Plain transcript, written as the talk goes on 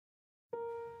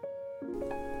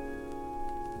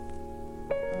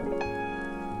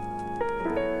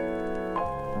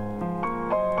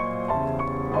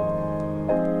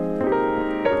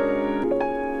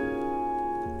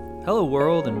Hello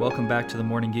world, and welcome back to the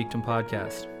Morning Geekdom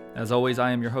podcast. As always,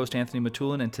 I am your host, Anthony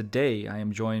Matulin, and today I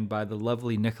am joined by the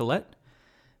lovely Nicolette,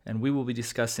 and we will be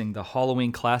discussing the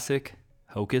Halloween classic,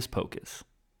 Hocus Pocus.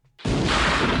 Jump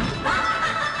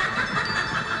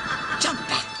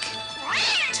back,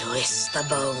 twist the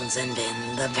bones and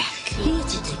bend the back. Here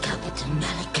to decapit a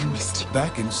Malika mystic.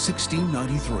 Back in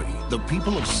 1693, the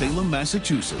people of Salem,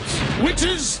 Massachusetts,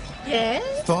 Witches!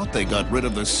 Yes? thought they got rid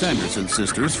of the Sanderson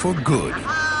sisters for good.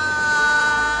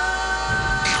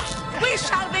 We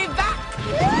shall be back!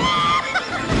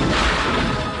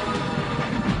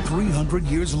 300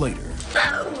 years later,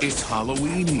 it's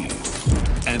Halloween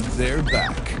Eve, and they're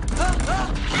back.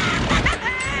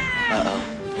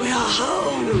 We're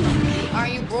home! Are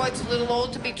you broads a little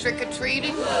old to be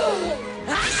trick-or-treating?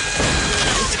 We're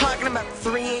talking about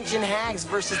 3 ancient hags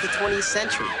versus the 20th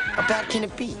century. How bad can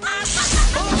it be?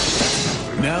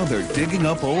 Now they're digging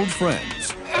up old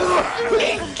friends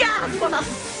God, what a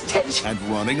stench! and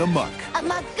running amok,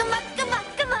 Come on.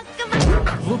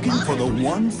 looking for the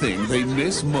one thing they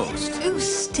miss most. You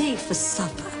stay for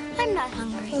supper. I'm not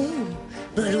hungry.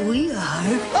 But we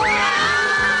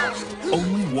are.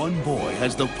 Only one boy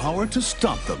has the power to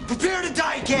stop them Prepare to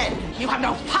die again! You have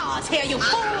no powers here, you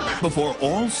fool! before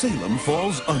all Salem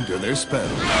falls under their spell.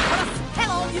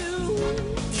 Hell on you!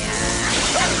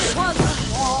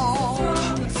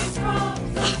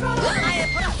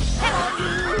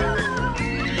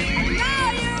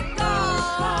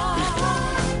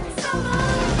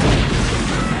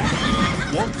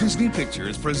 Walt Disney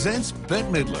Pictures presents Bette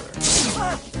Midler,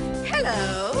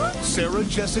 Hello? Sarah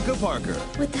Jessica Parker,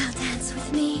 Would thou dance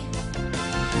with me?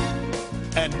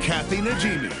 and Kathy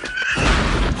Najimy.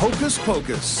 Hocus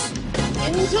Pocus.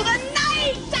 Into the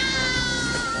night!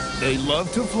 They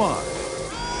love to fly,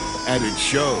 and it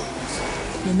shows.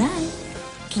 Good night.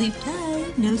 Sleep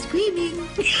tight. No screaming.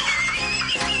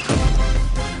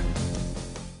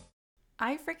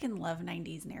 I freaking love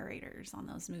 90s narrators on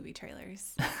those movie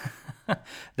trailers.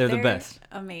 They're the best.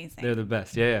 Amazing. They're the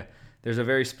best. Yeah. There's a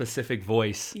very specific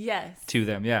voice Yes. to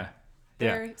them. Yeah.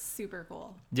 They're super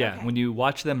cool. Yeah. Okay. When you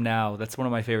watch them now, that's one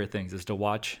of my favorite things is to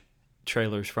watch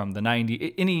trailers from the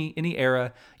 90s, any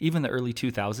era, even the early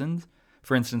 2000s.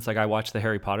 For instance, like I watched the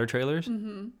Harry Potter trailers.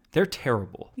 Mm-hmm. They're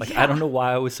terrible. Like I don't know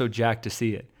why I was so jacked to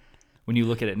see it when you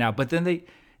look at it now. But then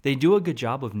they do a good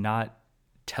job of not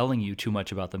telling you too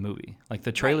much about the movie. Like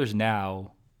the trailers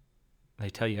now, they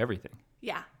tell you everything.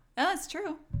 Yeah. No, that's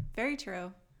true. Very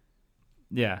true.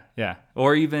 Yeah.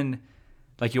 Or even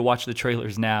like you'll watch the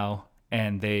trailers now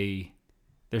and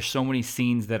there's so many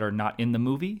scenes that are not in the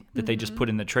movie that they just put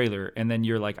in the trailer. And then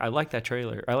you're like, I like that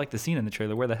trailer. I like the scene in the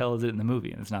trailer. Where the hell is it in the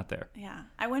movie? And it's not there. Yeah.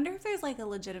 I wonder if there's like a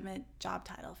legitimate job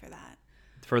title for that.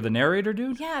 For the narrator,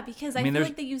 dude? Yeah, because I mean, feel there's-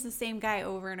 like they use the same guy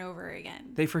over and over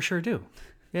again. They for sure do.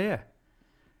 Yeah.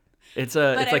 It's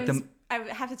But it's like I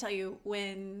have to tell you,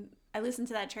 when I listened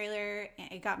to that trailer,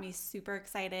 it got me super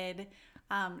excited,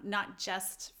 not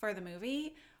just for the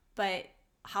movie, but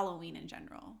Halloween in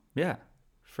general. yeah,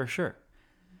 for sure.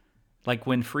 Like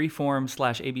when Freeform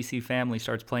 / ABC Family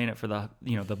starts playing it for the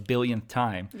the billionth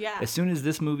time. Yeah. As soon as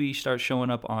this movie starts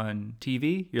showing up on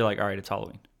TV, you're like, all right, it's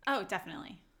Halloween. Oh,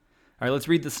 definitely. All right, let's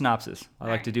read the synopsis. I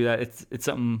like right. to do that. It's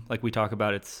something like we talk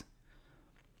about. It's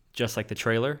just like the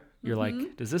trailer. You're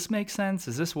like, does this make sense?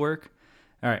 Does this work?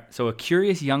 All right, so a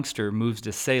curious youngster moves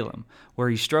to Salem, where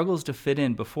he struggles to fit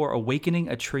in before awakening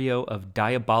a trio of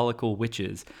diabolical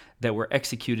witches that were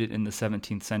executed in the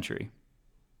 17th century.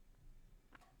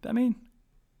 I mean,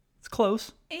 it's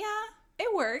close. Yeah,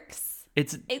 it works.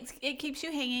 It keeps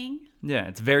you hanging. Yeah,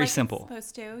 it's very like simple. It's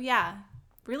supposed to. Yeah,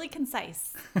 really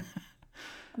concise.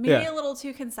 Maybe Yeah. a little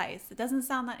too concise. It doesn't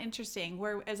sound that interesting.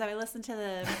 Whereas I listen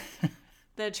to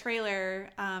the trailer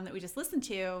that we just listened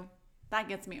to, that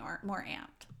gets me more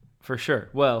amped. For sure.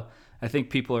 Well, I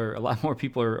think a lot more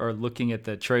people are looking at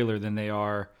the trailer than they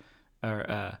are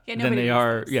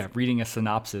reading a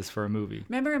synopsis for a movie.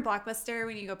 Remember in Blockbuster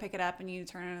when you go pick it up and you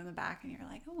turn it on the back and you're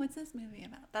like, oh, what's this movie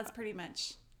about? That's pretty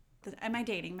much. Am I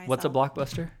dating myself? What's a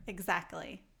blockbuster?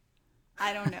 Exactly.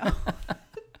 I don't know.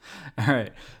 All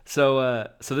right. So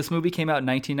this movie came out in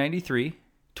 1993,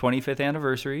 25th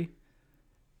anniversary.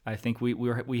 I think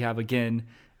we have again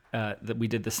that we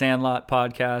did the Sandlot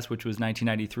podcast, which was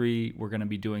 1993. We're going to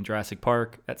be doing Jurassic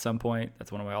Park at some point.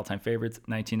 That's one of my all-time favorites.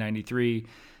 1993.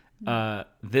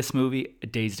 This movie,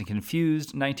 Dazed and Confused,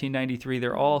 1993.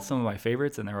 They're all some of my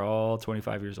favorites, and they're all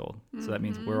 25 years old. So that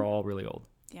means we're all really old.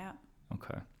 Yeah.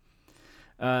 Okay.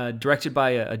 Directed by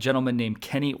a gentleman named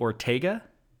Kenny Ortega,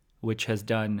 which has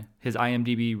done, his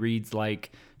IMDb reads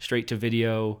like straight to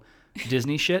video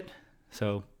Disney shit.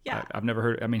 So Yeah. I've never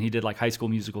heard. I mean, he did like High School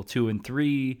Musical 2 and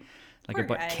 3, like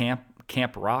Poor guy.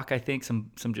 Camp Rock, I think,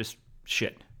 some just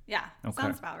shit. Yeah, Okay.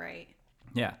 sounds about right.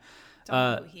 Yeah.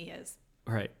 Don't know who he is.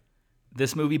 Right.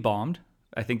 This movie bombed.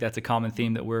 I think that's a common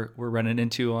theme that we're running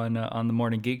into on the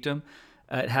Morning Geekdom.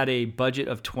 It had a budget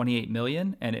of $28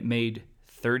 million and it made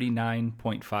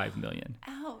 $39.5 million.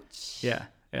 Ouch. Yeah,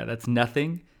 that's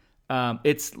nothing.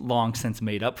 It's long since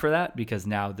made up for that because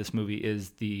now this movie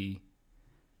is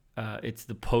it's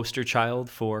the poster child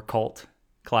for cult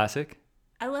classic.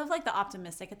 I love like the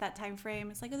optimistic at that time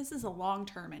frame. It's like, oh, this is a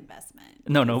long-term investment.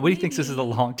 No, nobody thinks this is a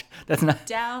long. That's not.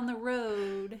 Down the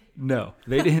road. No,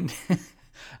 they didn't.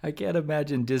 I can't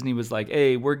imagine Disney was like,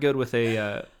 "Hey, we're good with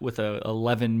a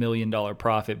 $11 million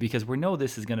profit because we know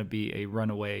this is going to be a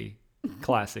runaway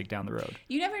classic down the road."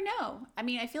 You never know. I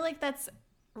mean, I feel like that's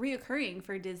reoccurring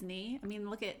for Disney. I mean,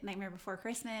 look at Nightmare Before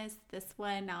Christmas. This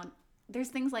one now, there's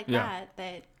things like that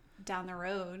down the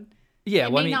road. Yeah,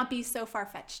 it well, may not be so far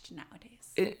fetched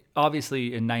nowadays.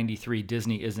 Obviously, in '93,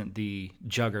 Disney isn't the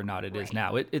juggernaut it is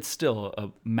now. It's still a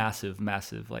massive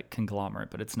like conglomerate,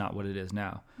 but it's not what it is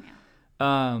now.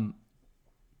 Yeah.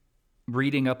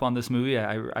 Reading up on this movie,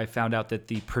 I found out that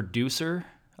the producer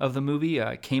of the movie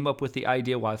came up with the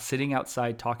idea while sitting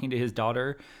outside talking to his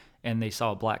daughter, and they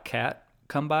saw a black cat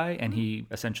come by, and he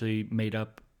essentially made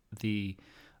up the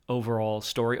overall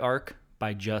story arc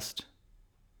by just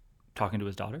talking to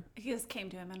his daughter. He just came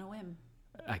to him on a whim.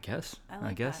 I guess.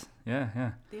 I guess. That.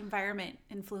 Yeah. The environment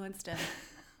influenced him.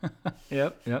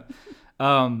 Yep.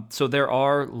 So there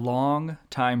are long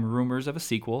time rumors of a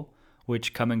sequel,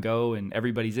 which come and go, and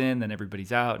everybody's in, then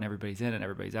everybody's out, and everybody's in, and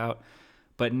everybody's out.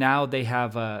 But now they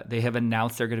have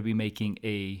announced they're going to be making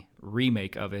a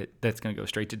remake of it that's going to go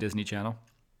straight to Disney Channel,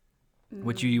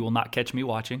 which you will not catch me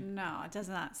watching. No, it does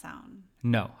not sound.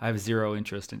 No, I have zero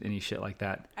interest in any shit like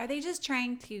that. Are they just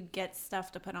trying to get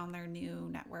stuff to put on their new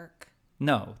network?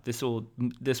 No, this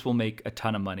will make a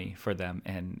ton of money for them,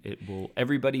 and it will.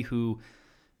 Everybody who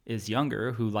is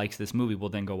younger who likes this movie will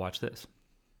then go watch this.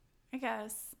 I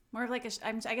guess more of like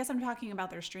I guess I'm talking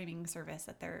about their streaming service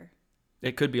that they're.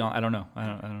 It could be on. I don't know. I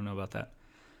don't know about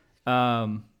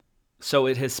that. So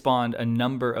it has spawned a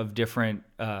number of different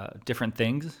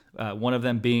things. One of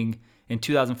them being in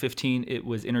 2015, it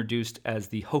was introduced as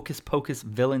the Hocus Pocus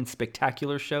Villain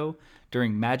Spectacular Show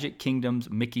during Magic Kingdom's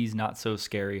Mickey's Not So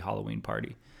Scary Halloween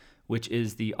Party, which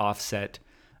is the offset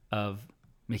of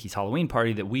Mickey's Halloween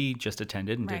Party that we just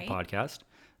attended and did podcast,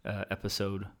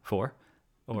 episode 4.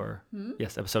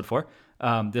 Yes, episode 4.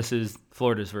 This is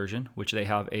Florida's version, which they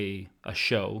have a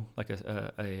show, like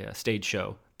a stage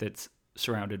show that's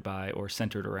surrounded by or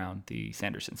centered around the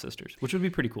Sanderson sisters, which would be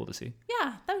pretty cool to see.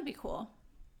 Yeah, that would be cool.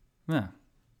 Yeah.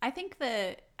 I think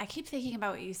I keep thinking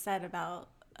about what you said about,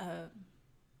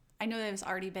 I know that it's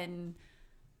already been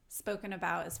spoken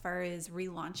about as far as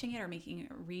relaunching it or making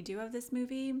a redo of this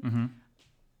movie. Mm-hmm.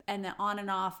 And the on and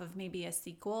off of maybe a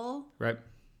sequel. Right.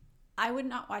 I would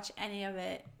not watch any of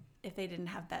it if they didn't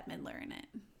have Bette Midler in it.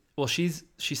 Well, she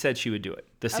said she would do it.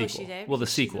 The sequel. She did? Well, the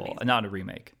She's sequel, amazing. not a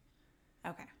remake.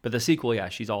 Okay. But the sequel, yeah,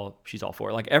 she's all for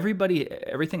it. Like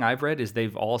everything I've read is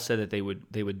they've all said that they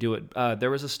would do it. There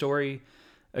was a story,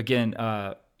 again,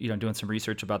 doing some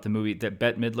research about the movie, that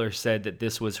Bette Midler said that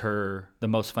this was the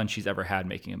most fun she's ever had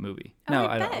making a movie. Now,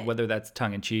 I don't know whether that's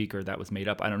tongue in cheek or that was made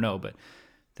up. I don't know, but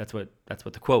that's what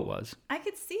the quote was. I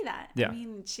could see that. Yeah. I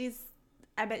mean,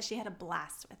 I bet she had a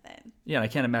blast with it. Yeah, and I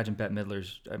can't imagine Bette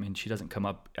Midler's. I mean, she doesn't come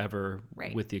up ever,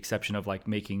 with the exception of like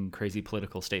making crazy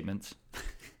political statements.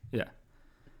 Yeah.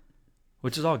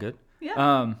 Which is all good.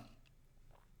 Yeah.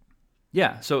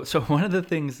 Yeah. So one of the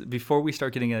things before we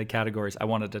start getting into categories I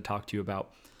wanted to talk to you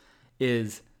about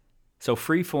is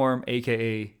Freeform,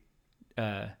 aka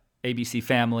ABC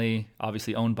Family,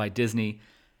 obviously owned by Disney.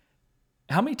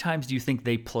 How many times do you think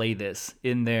they play this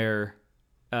in their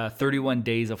 31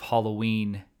 Days of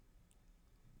Halloween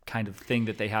kind of thing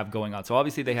that they have going on? So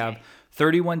obviously they have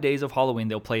 31 Days of Halloween.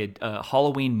 They'll play a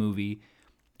Halloween movie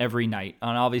every night.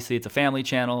 And obviously it's a family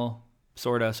channel,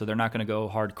 sort of, so they're not going to go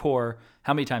hardcore.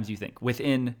 How many times do you think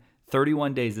within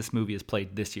 31 days this movie is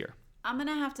played this year? I'm going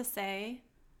to have to say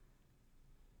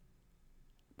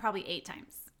probably 8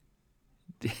 times.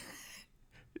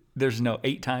 There's no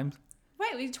 8 times?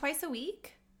 Wait, twice a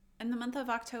week in the month of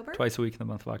October? Twice a week in the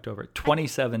month of October.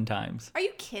 27 times. Are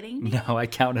you kidding me? No, I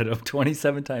counted them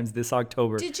 27 times this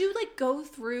October. Did you go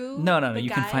through No. the You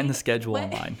can find the schedule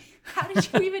online. How did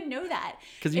you even know that?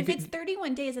 If it's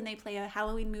 31 days and they play a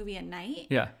Halloween movie a night?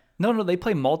 Yeah. No, they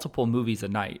play multiple movies a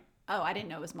night. Oh, I didn't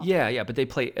know it was multiple. Yeah, but they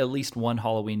play at least one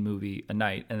Halloween movie a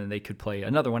night, and then they could play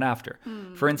another one after.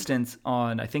 For instance,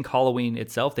 on, I think, Halloween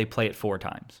itself, they play it 4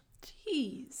 times.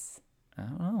 Jeez. I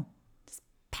don't know. Just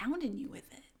pounding you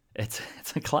with it. It's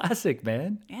a classic,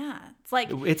 man. Yeah. It's like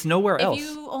It's nowhere else. if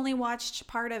you only watched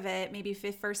part of it, maybe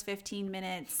first 15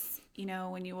 minutes,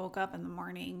 when you woke up in the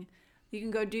morning, you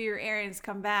can go do your errands,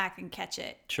 come back and catch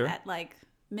it at like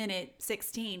minute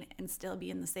 16 and still be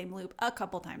in the same loop a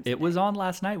couple times. It was on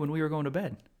last night when we were going to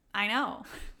bed. I know.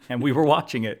 And we were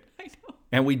watching it. I know.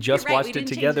 And we just You're right, watched we it didn't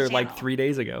change together the like channel. 3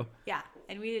 days ago. Yeah.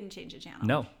 And we didn't change the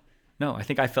channel. No, I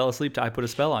think I fell asleep to I Put a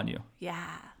Spell on You.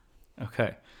 Yeah.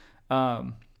 Okay.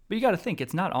 But you got to think,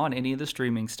 it's not on any of the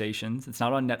streaming stations. It's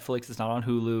not on Netflix. It's not on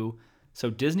Hulu. So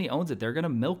Disney owns it. They're going to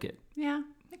milk it. Yeah.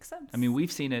 Makes sense. I mean,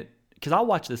 we've seen it, because I'll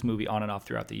watch this movie on and off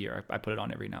throughout the year. I put it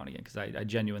on every now and again because I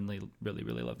genuinely really,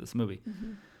 really love this movie.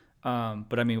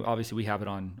 But I mean, obviously we have it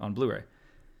on Blu-ray.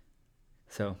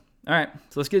 So, all right.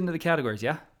 So let's get into the categories,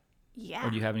 yeah? Yeah. Or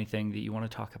do you have anything that you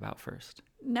want to talk about first?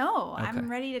 No, Okay. I'm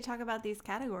ready to talk about these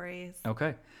categories.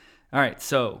 Okay. All right.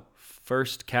 So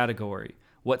first category,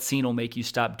 what scene will make you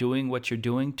stop doing what you're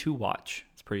doing to watch?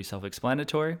 It's pretty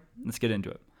self-explanatory. Let's get into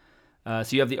it.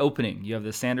 So you have the opening. You have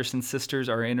the Sanderson sisters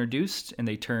are introduced, and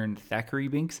they turn Thackeray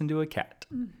Binks into a cat.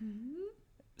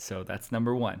 So that's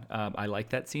number 1. I like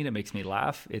that scene. It makes me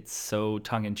laugh. It's so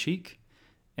tongue-in-cheek.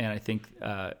 And I think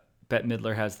Bette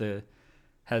Midler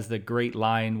has the great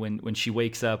line when she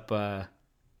wakes up.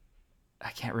 I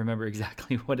can't remember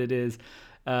exactly what it is,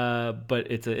 but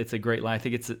it's a great line. I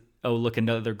think it's, oh, look,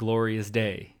 another glorious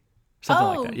day.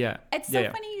 Something like that. Yeah. It's so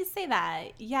funny you say that.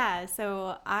 Yeah.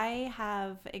 So I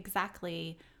have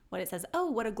exactly what it says. Oh,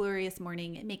 what a glorious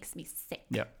morning. It makes me sick.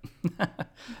 Yeah.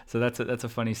 So that's a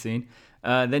funny scene.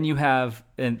 Then you have,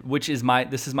 this is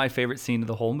my favorite scene of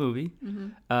the whole movie.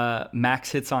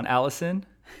 Max hits on Allison,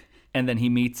 and then he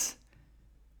meets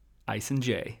Ice and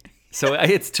Jay. So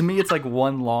to me, it's like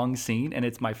one long scene, and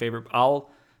it's my favorite.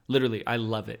 I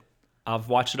love it. I've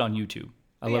watched it on YouTube.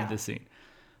 I love this scene.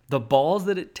 The balls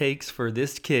that it takes for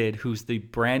this kid, who's the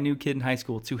brand new kid in high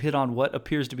school, to hit on what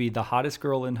appears to be the hottest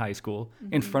girl in high school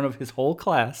in front of his whole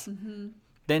class.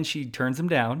 Then she turns him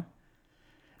down.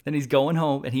 Then he's going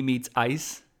home, and he meets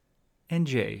Ice and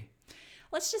Jay.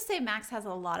 Let's just say Max has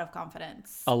a lot of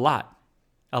confidence. A lot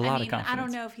of confidence. I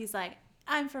don't know if he's like,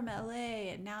 I'm from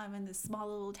LA and now I'm in this small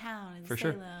little town in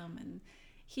Salem. And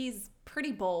he's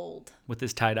pretty bold. With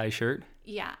his tie-dye shirt.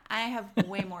 Yeah, I have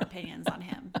way more opinions on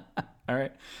him. All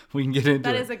right. We can get into it.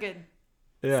 That is a good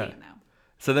scene, though.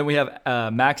 So then we have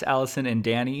Max, Allison, and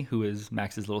Danny, who is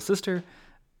Max's little sister,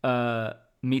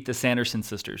 meet the Sanderson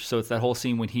sisters. So it's that whole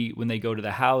scene when they go to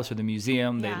the house or the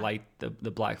museum, they light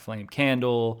the black flame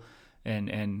candle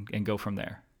and go from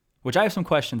there. Which I have some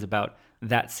questions about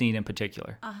that scene in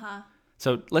particular.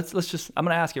 So let's just, I'm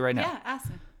going to ask you right now. Yeah, ask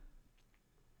me.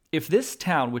 If this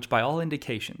town, which by all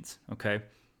indications, okay,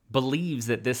 believes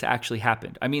that this actually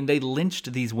happened. I mean, they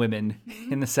lynched these women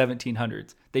in the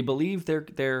 1700s. They believe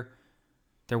they're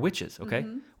witches, okay?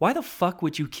 Why the fuck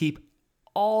would you keep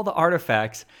all the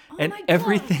artifacts and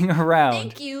everything around?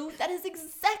 Thank you. That is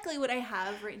exactly what I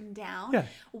have written down. Yeah.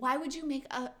 Why would you make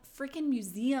a freaking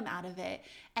museum out of it?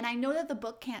 And I know that the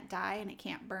book can't die and it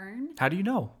can't burn. How do you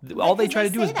know? All they try to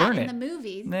do is burn it. In the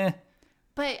movies. Nah.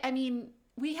 But I mean,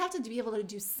 we have to be able to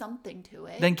do something to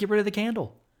it. Then get rid of the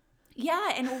candle.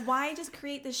 Yeah, and why just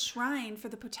create this shrine for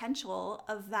the potential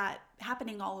of that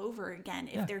happening all over again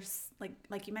if there's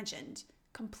like you mentioned,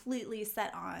 completely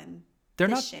set on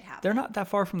shit happening. They're not that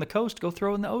far from the coast. Go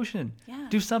throw it in the ocean. Yeah.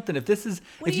 Do something.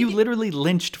 If you literally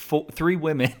lynched 3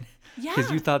 women because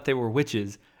you Yeah. thought they were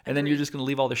witches, and then you're Agreed. just going to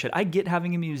leave all their shit. I get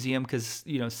having a museum because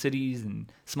cities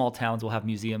and small towns will have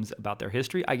museums about their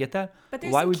history. I get that. But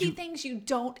there's some key things you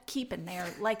don't keep in there,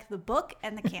 like the book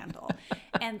and the candle.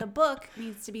 And the book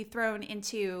needs to be thrown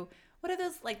into, what are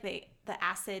those, like the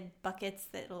acid buckets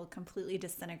that will completely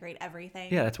disintegrate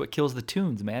everything? Yeah, that's what kills the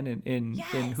tunes, man. In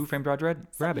Yes. Who Framed Roger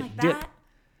Rabbit? Like Dip. that.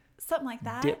 Something like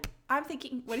that. Dip. I'm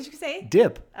thinking, what did you say?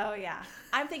 Dip. Oh, yeah.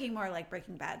 I'm thinking more like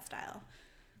Breaking Bad style.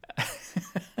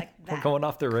 Like that. We're going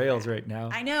off the rails right now.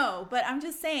 I know, but I'm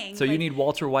just saying. So you need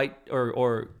Walter White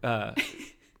or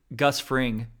Gus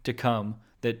Fring to come.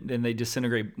 Then they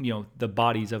disintegrate, the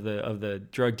bodies of the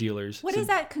drug dealers. What is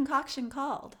that concoction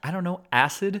called? I don't know.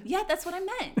 Acid. Yeah, that's what I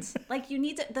meant. Like you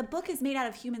need to. The book is made out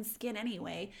of human skin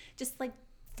anyway. Just like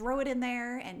throw it in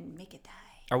there and make it die.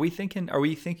 Are we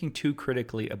thinking too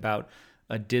critically about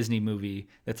a Disney movie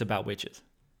that's about witches?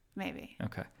 Maybe.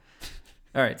 Okay.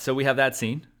 All right. So we have that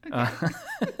scene.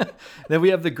 Then we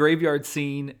have the graveyard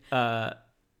scene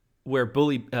where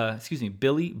Billy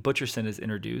Butcherson is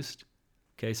introduced.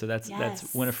 Okay, so that's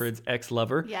Yes. Winifred's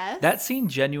ex-lover. Yes. That scene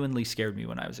genuinely scared me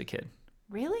when I was a kid.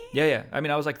 Really? Yeah. I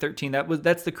mean, I was like 13.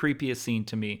 That's the creepiest scene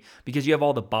to me because you have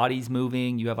all the bodies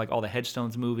moving, you have like all the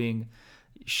headstones moving.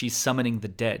 She's summoning the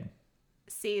dead.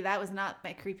 See, that was not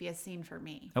my creepiest scene for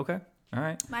me. Okay. All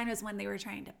right. Mine was when they were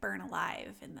trying to burn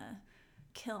alive in the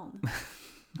kiln.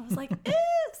 I was like, ew,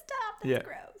 stop, that's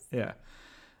gross. Yeah.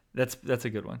 That's a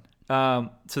good one.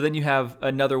 So then you have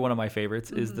another one of my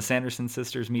favorites is the Sanderson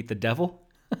sisters meet the devil.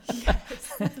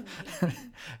 Yes,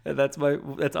 that's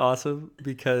amazing. That's awesome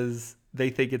because they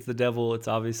think it's the devil. It's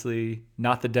obviously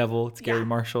not the devil. It's Gary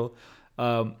Marshall.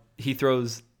 He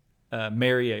throws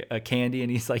Mary a candy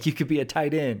and he's like, "You could be a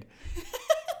tight end."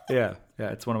 yeah,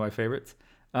 it's one of my favorites.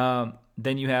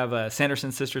 Then you have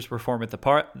Sanderson sisters perform at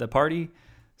the party.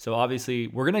 So obviously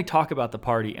we're going to talk about the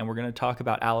party and we're going to talk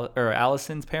about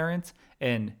Allison's parents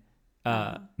and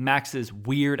Max's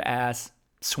weird ass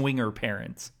swinger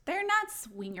parents. They're not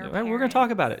swinger We're parents. going to talk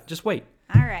about it. Just wait.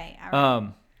 All right.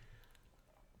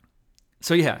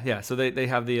 So yeah. So they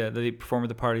have they perform at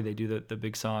the party. They do the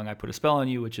big song "I Put a Spell on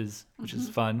You," which is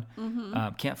fun.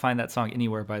 Can't find that song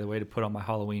anywhere, by the way, to put on my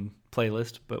Halloween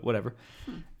playlist, but whatever.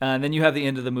 And then you have the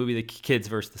end of the movie, the kids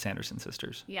versus the Sanderson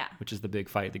sisters. Yeah. Which is the big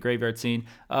fight, the graveyard scene.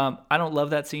 I don't love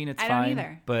that scene. It's I fine. don't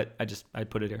either. But I'd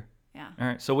put it here. Yeah. All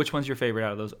right. So which one's your favorite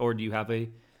out of those, or do you have a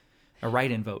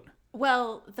write-in vote?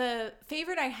 Well, the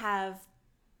favorite I have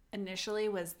initially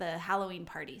was the Halloween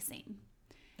party scene.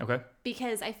 Okay.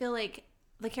 Because I feel like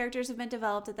the characters have been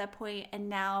developed at that point, and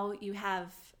now you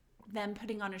have them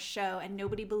putting on a show and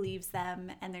nobody believes them,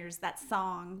 and there's that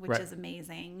song which is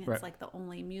amazing. It's like the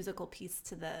only musical piece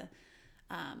to the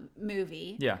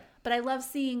movie. Yeah. But I love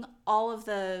seeing all of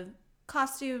the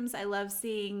costumes. I love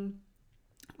seeing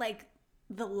like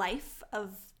the life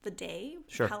of the day,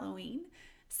 Halloween.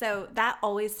 So that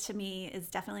always to me is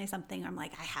definitely something I'm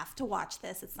like, I have to watch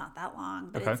this. It's not that long,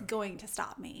 but it's going to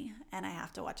stop me, and I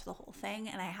have to watch the whole thing,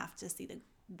 and I have to see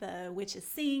the witches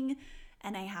sing,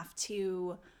 and I have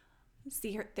to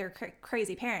see their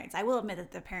crazy parents. I will admit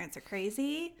that the parents are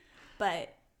crazy,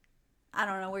 but I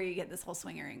don't know where you get this whole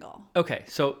swinger angle. Okay,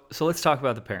 so let's talk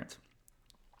about the parents.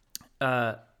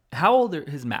 How old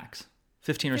is Max?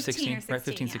 15 or 16, right?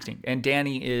 15, 16. And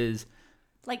Danny is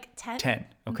like 10. 10.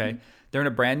 Okay. They're in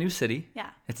a brand new city. Yeah.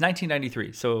 It's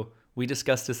 1993. So we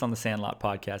discussed this on the Sandlot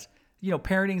podcast. You know,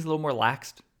 parenting's a little more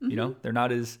laxed. You know, they're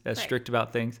not as strict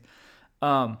about things.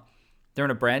 They're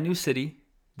in a brand new city.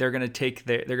 They're going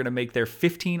to make their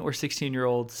 15 or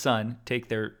 16-year-old son take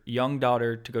their young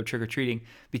daughter to go trick-or-treating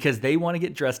because they want to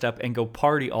get dressed up and go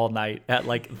party all night at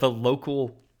like the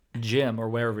local gym or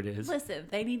wherever it is. Listen,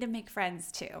 they need to make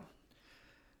friends too.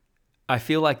 I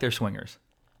feel like they're swingers.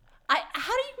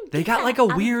 How do you? They got like a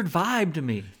weird vibe to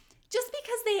me. Just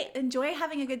because they enjoy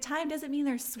having a good time doesn't mean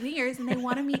they're swingers and they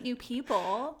want to meet new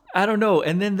people. I don't know.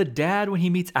 And then the dad, when he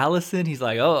meets Allison, he's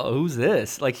like, "Oh, who's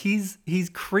this?" Like he's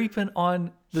creeping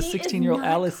on the 16-year-old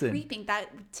Allison. Creeping. That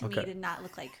to me did not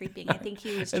look like creeping. I think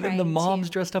he was. And trying then the mom's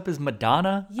to... dressed up as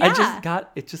Madonna. Yeah.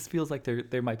 It just feels like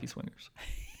they might be swingers.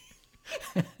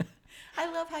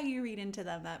 I love how you read into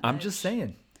them that much. I'm just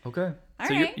saying. Okay. All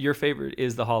so right. your favorite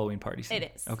is the Halloween party scene.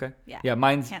 It is. Okay. Yeah. Yeah.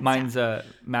 Mine's Hands down.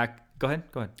 Mac. Go ahead.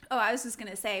 Oh, I was just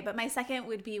gonna say, but my second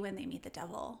would be when they meet the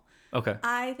devil. Okay.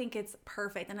 I think it's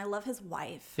perfect, and I love his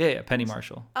wife. Yeah. Penny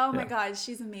Marshall. Oh my Yeah. God,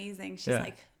 she's amazing. She's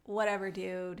like, whatever,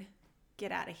 dude,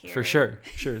 get out of here. For sure.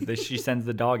 She sends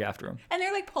the dog after him. And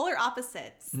they're like polar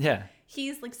opposites. Yeah.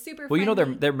 He's like super. Well, you know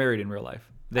friendly. they're married in real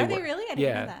life. Are they really? I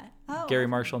didn't know that. Oh, Gary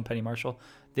Marshall and Penny Marshall.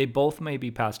 They both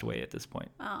maybe passed away at this point.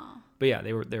 Oh. But yeah,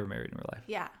 they were married in real life.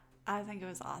 Yeah, I think it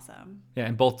was awesome. Yeah,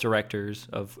 and both directors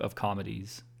of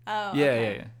comedies. Oh. Yeah,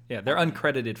 okay. yeah. They're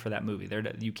uncredited for that movie.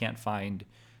 You can't find,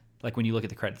 like when you look at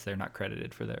the credits, they're not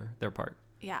credited for their part.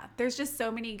 Yeah, there's just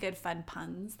so many good fun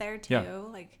puns there too. Yeah.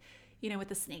 Like, you know, with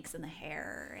the snakes in the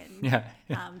hair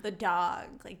and the dog,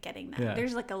 like getting that. Yeah.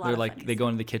 There's like a lot They're of like funny they go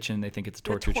into the kitchen, they think it's a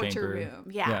torture chamber. Room.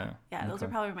 Yeah. Those Okay. are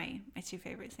probably my two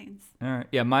favorite scenes. All right.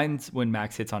 Yeah, mine's when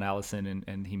Max hits on Allison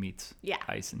and he meets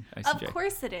Ice and Jay. Of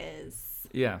course it is.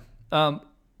 Yeah.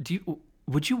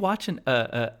 Would you watch an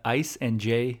Ice and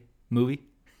Jay movie?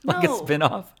 Like a No.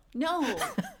 spinoff? No,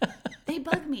 they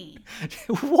bug me.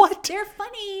 What? They're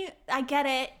funny. I get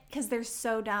it because they're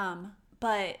so dumb,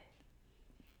 but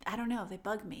I don't know. They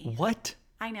bug me. What?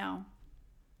 I know.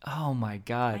 Oh my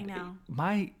God. I know.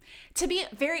 To be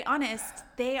very honest,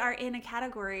 they are in a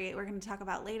category we're going to talk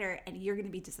about later, and you're going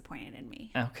to be disappointed in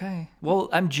me. Okay. Well,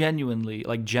 I'm generally,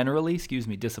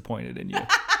 disappointed in you.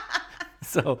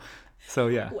 So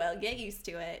yeah. Well, get used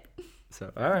to it.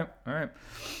 So, all right.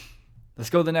 Let's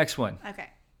go to the next one. Okay.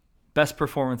 Best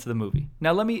performance of the movie.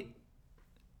 Now, let me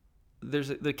there's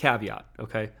the caveat,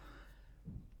 okay?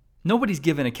 Nobody's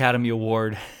given Academy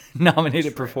Award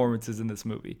nominated performances in this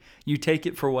movie. You take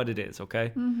it for what it is,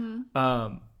 okay?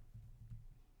 Mm-hmm.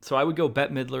 So I would go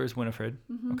Bette Midler as Winifred,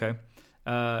 okay?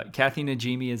 Kathy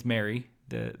Najimy as Mary,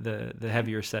 the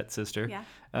heavier set sister.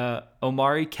 Yeah.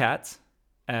 Omari Katz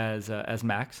as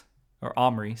Max, or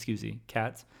Omri, excuse me,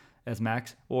 Katz as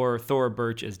Max, or Thora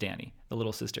Birch as Danny, the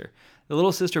little sister. The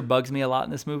little sister bugs me a lot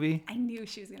in this movie. I knew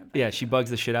she was gonna. Yeah, she bugs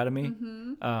the shit out of me.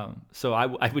 So I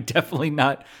would definitely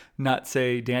not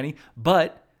say Danny,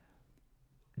 but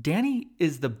Danny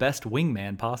is the best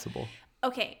wingman possible.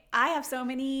 Okay, I have so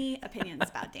many opinions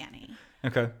about Danny.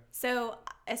 Okay. So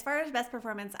as far as best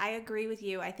performance, I agree with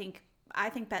you. I think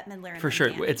Bette Midler. And For then sure,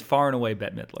 Danny. it's far and away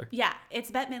Bette Midler. Yeah, it's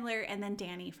Bette Midler and then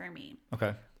Danny for me.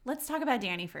 Okay. Let's talk about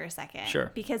Danny for a second.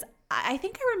 Sure. Because I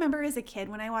think I remember as a kid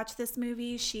when I watched this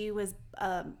movie, she was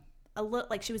a little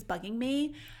like she was bugging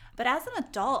me. But as an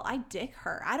adult, I dig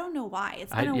her. I don't know why.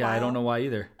 It's been a while. I don't know why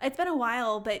either. It's been a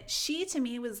while, but she to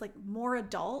me was like more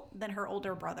adult than her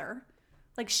older brother.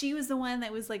 Like she was the one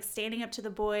that was like standing up to the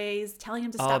boys, telling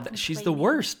him to stop. She's the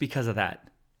worst because of that.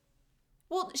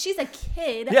 Well, she's a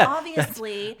kid, Yeah,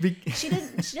 obviously. She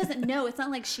doesn't know. It's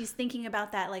not like she's thinking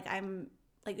about that like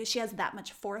she has that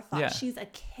much forethought. Yeah. She's a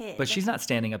kid. But she's not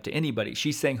standing up to anybody.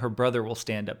 She's saying her brother will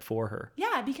stand up for her.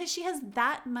 Yeah, because she has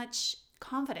that much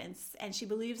confidence and she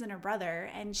believes in her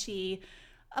brother, and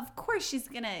of course she's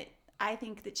gonna, I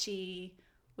think that she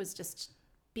was just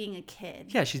being a kid.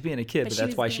 Yeah, she's being a kid, but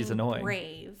that's why she's annoying.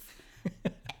 Brave.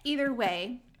 Either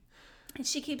way, and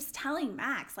she keeps telling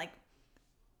Max, like,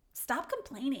 stop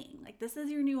complaining. Like, this is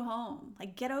your new home.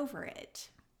 Like, get over it.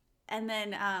 And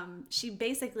then she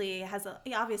basically has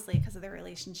obviously because of their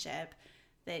relationship,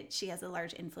 that she has a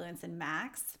large influence in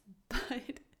Max.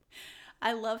 But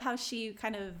I love how she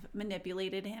kind of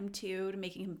manipulated him too, to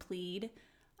making him plead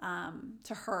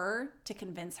to her to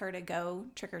convince her to go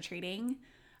trick-or-treating.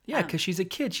 Yeah, because she's a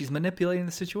kid. She's manipulating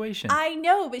the situation. I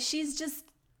know, but she's just,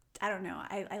 I don't know.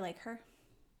 I like her.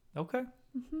 Okay.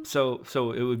 Mm-hmm. So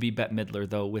it would be Bette Midler,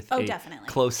 though, with a definitely.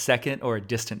 close second or a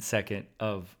distant second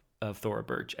of Thora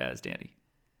Birch as Danny.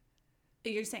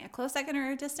 You're saying a close second or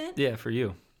a distant? Yeah, for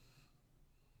you.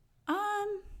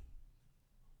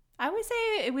 I would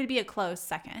say it would be a close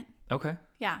second. Okay.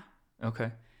 Yeah.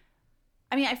 Okay.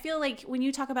 I mean, I feel like when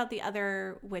you talk about the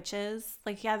other witches,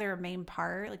 like, yeah, they're a main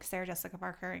part, like Sarah Jessica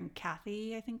Parker and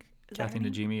Kathy, I think. Kathy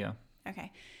Najimy, yeah.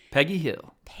 Okay. Peggy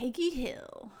Hill. Peggy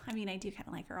Hill. I mean, I do kind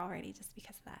of like her already just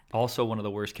because of that. Also one of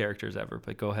the worst characters ever,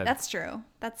 but go ahead. That's true.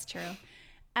 That's true.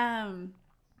 But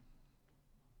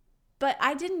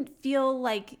I didn't feel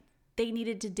like they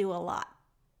needed to do a lot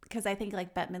because I think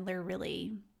like Bette Midler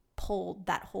really pulled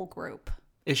that whole group.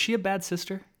 Is she a bad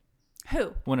sister?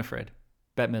 Who? Winifred.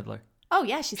 Bette Midler. Oh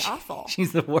yeah, she's awful.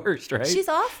 She's the worst, right? She's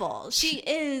awful. She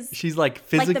is. She's like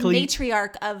physically like the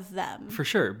matriarch of them. For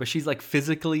sure, but she's like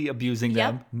physically abusing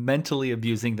them, mentally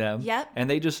abusing them. Yep. And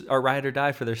they just are ride or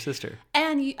die for their sister.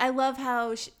 And I love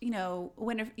how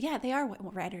Winifred. Yeah, they are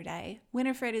ride or die.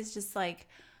 Winifred is just like,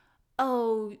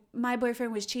 oh, my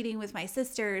boyfriend was cheating with my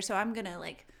sister, so I'm gonna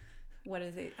like, what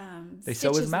is it? They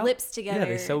stitch sew his mouth lips together. Yeah,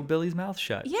 they sew Billy's mouth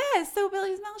shut. Yeah, sew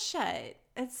Billy's mouth shut.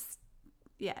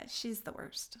 Yeah, she's the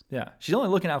worst. Yeah, she's only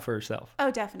looking out for herself. Oh,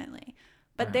 definitely.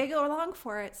 But they go along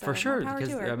for it. So for sure, more power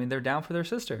because to her. I mean, they're down for their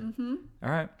sister. Mm-hmm.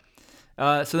 All right.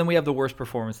 So then we have the worst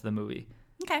performance of the movie.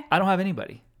 Okay. I don't have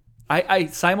anybody. I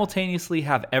simultaneously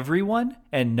have everyone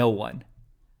and no one,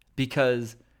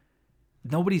 because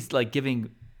nobody's again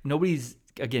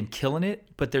killing it,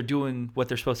 but they're doing what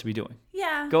they're supposed to be doing.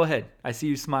 Yeah. Go ahead. I see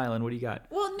you smiling. What do you got?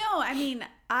 Well, no, I mean,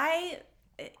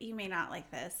 you may not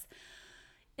like this.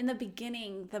 In the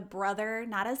beginning, the brother,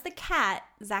 not as the cat,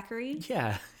 Zachary.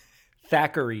 Yeah.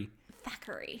 Thackeray,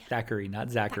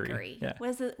 not Zachary. Thackeray. Yeah. What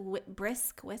is it?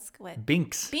 Whisk? What?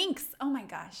 Binks. Oh my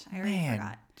gosh. I already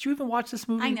forgot. Did you even watch this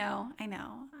movie? I know.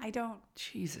 I don't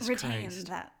retain Christ.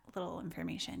 that little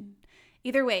information.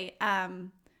 Either way, I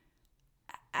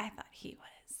thought he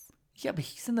was. Yeah, but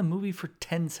he's in the movie for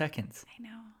 10 seconds. I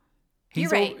know. You're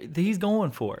right. He's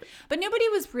going for it. But nobody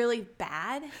was really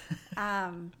bad.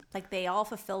 Like they all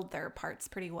fulfilled their parts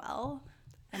pretty well.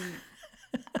 And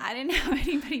I didn't have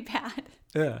anybody bad.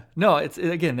 Yeah. No,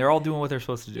 again, they're all doing what they're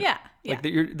supposed to do. Yeah. Like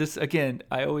it's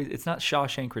not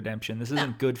Shawshank Redemption. This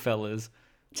isn't Goodfellas.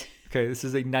 Okay, this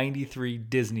is a 93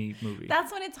 Disney movie.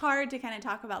 That's when it's hard to kind of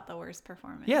talk about the worst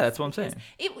performance. Yeah, that's what I'm saying.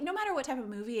 No matter what type of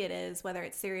movie it is, whether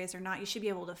it's serious or not, you should be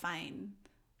able to find,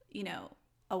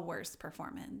 a worse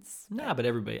performance. Nah, but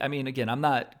everybody. I mean, again, I'm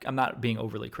not being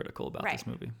overly critical about this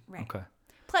movie. Right. Okay.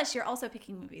 Plus, you're also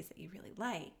picking movies that you really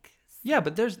like. Yeah,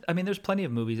 but there's plenty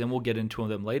of movies, and we'll get into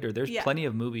them later. There's plenty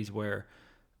of movies where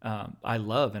I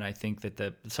love, and I think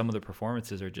that some of the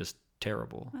performances are just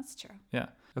terrible. That's true. Yeah.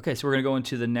 Okay, so we're going to go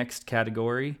into the next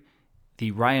category,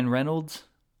 the Ryan Reynolds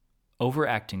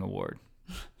Overacting Award.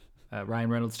 Ryan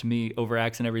Reynolds, to me,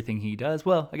 overacts in everything he does.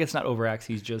 Well, I guess not overacts.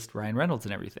 He's just Ryan Reynolds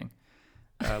in everything,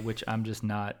 which I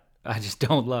just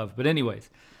don't love. But anyways,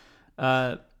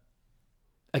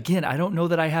 again, I don't know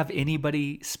that I have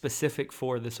anybody specific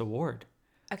for this award.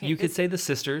 Okay, you could say the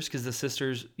sisters, because the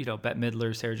sisters, Bette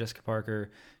Midler, Sarah Jessica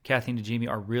Parker, Kathy Najimy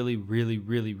are really, really,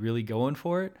 really, really going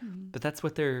for it. Mm-hmm. But that's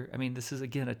what this is,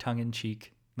 again, a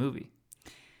tongue-in-cheek movie.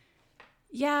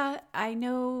 Yeah, I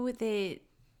know that,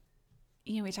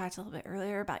 we talked a little bit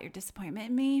earlier about your disappointment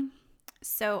in me.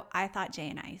 So I thought Jay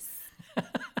and Ice.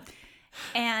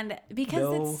 And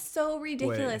because it's so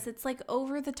ridiculous, it's like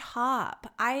over the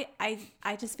top. I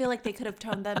just feel like they could have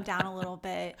toned them down a little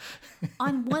bit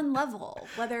on one level,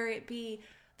 whether it be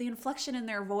the inflection in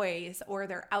their voice or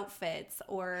their outfits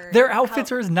or their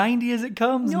outfits are as 90 as it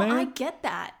comes, man. No, I get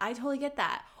that. I totally get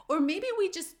that. Or maybe we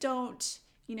just don't,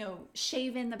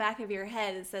 shave in the back of your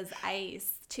head. It says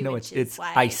Ice 2 inches it's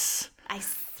wide. Ice.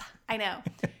 I know.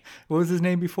 What was his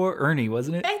name before? Ernie,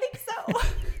 wasn't it? I think so.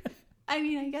 I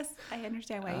I guess I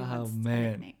understand why he wants a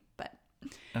nickname, but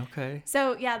okay.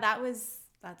 So yeah, that's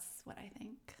what I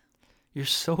think. You're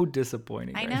so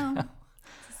disappointing. I know.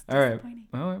 All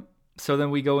right. So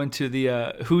then we go into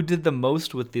the who did the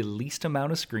most with the least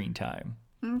amount of screen time.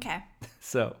 Okay.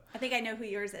 So I think I know who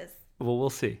yours is. Well, we'll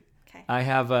see. Okay. I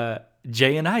have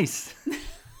Jay and Ice.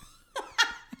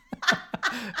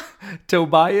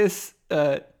 Tobias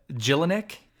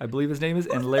Jelinek, I believe his name is,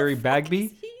 and Larry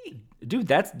Bagby. Dude,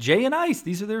 that's Jay and Ice.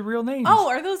 These are their real names. Oh,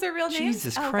 are those their real names?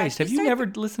 Jesus Christ. Have you never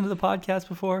listened to the podcast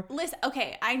before? Listen,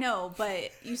 okay, I know, but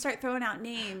you start throwing out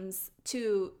names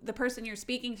to the person you're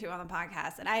speaking to on the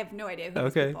podcast, and I have no idea who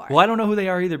these people are. Well, I don't know who they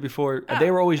are either before.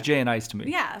 They were always Jay and Ice to me.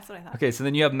 Yeah, that's what I thought. Okay, so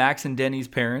then you have Max and Denny's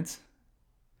parents.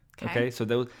 Okay, so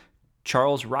those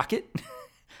Charles Rocket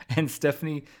and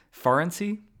Stephanie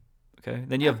Farency. Okay,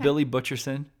 then you have Billy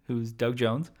Butcherson, who's Doug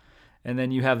Jones. And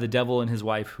then you have the devil and his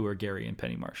wife, who are Gary and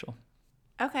Penny Marshall.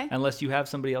 Okay. Unless you have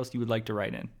somebody else you would like to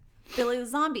write in. Billy the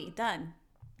Zombie, done.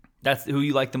 That's who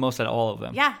you like the most out of all of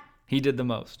them. Yeah. He did the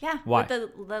most. Yeah. Why?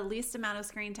 With the least amount of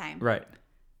screen time. Right.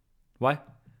 Why?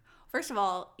 First of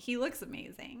all, he looks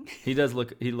amazing. He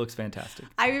looks fantastic.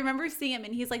 I remember seeing him,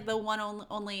 and he's like the one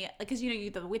only, because the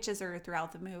witches are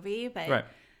throughout the movie, but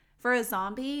for a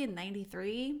zombie in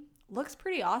 93, looks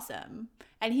pretty awesome.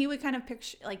 And he would kind of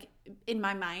picture, like, in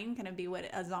my mind, kind of be what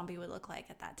a zombie would look like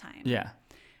at that time. Yeah.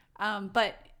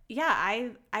 But yeah,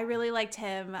 I really liked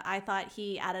him. I thought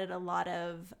he added a lot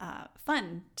of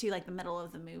fun to like the middle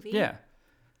of the movie. Yeah.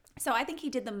 So I think he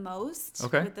did the most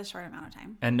with the short amount of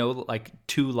time. And no, like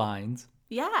 2 lines.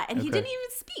 Yeah, and he didn't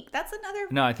even speak. That's another.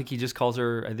 No, I think he just calls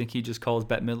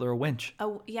Bette Midler a wench.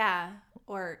 Oh yeah,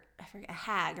 or I forget, a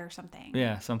hag or something.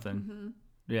 Yeah, something. Mm-hmm.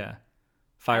 Yeah.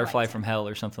 Firefly from Hell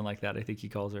or something like that, I think he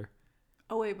calls her.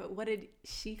 Oh wait, but what did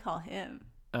she call him?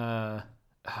 Oh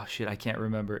shit, I can't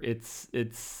remember. It's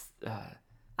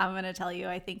I'm gonna tell you.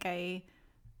 I think I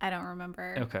don't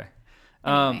remember. Okay.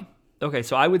 Anyway. Okay,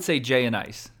 so I would say Jay and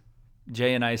Ice.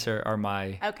 Jay and Ice are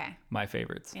my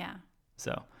favorites. Yeah.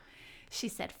 So she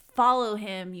said, "Follow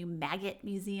him, you maggot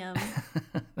museum."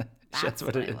 That's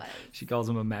what it is. She calls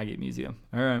him a maggot museum.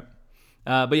 All right.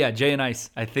 But yeah, Jay and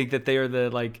Ice. I think that they are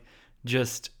the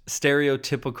just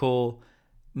stereotypical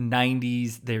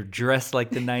 90s. They're dressed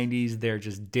like the 90s. They're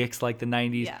just dicks like the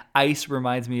 90s. Yeah. Ice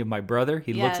reminds me of my brother.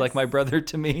 He looks like my brother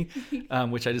to me,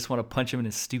 which I just want to punch him in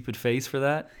his stupid face for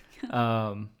that.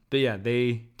 But yeah,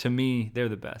 to me, they're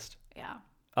the best. Yeah.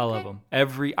 I love them.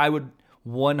 I would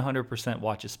 100%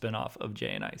 watch a spinoff of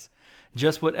Jay and Ice.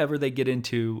 Just whatever they get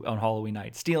into on Halloween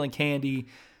night. Stealing candy,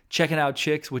 checking out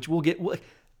chicks, which we'll get.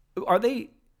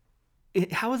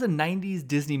 How is a 90s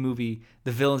Disney movie,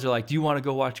 the villains are like, do you want to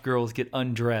go watch girls get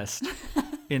undressed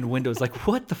in windows? Like,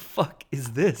 what the fuck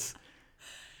is this?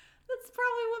 That's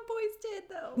probably what boys did,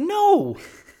 though. No.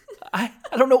 I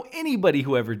don't know anybody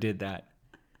who ever did that.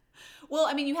 Well,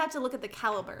 I mean, you have to look at the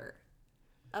caliber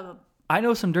of a... I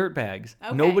know some dirtbags.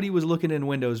 Okay. Nobody was looking in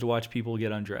windows to watch people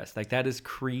get undressed. Like, that is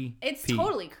creepy. It's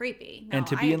totally creepy. No, and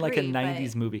to be in like a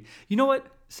 90s movie. You know what?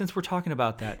 Since we're talking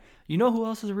about that, you know who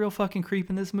else is a real fucking creep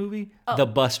in this movie? Oh. The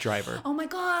bus driver. Oh my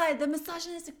God, the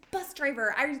misogynistic bus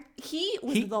driver. He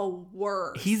was the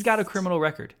worst. He's got a criminal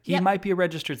record. He might be a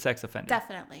registered sex offender.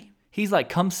 Definitely. He's like,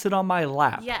 come sit on my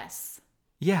lap. Yes.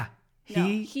 Yeah.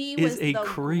 He is a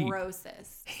creep.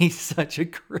 Grossest. He's such a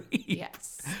creep.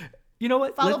 Yes. You know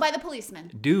what? Followed by the policeman.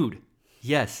 Dude.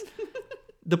 Yes.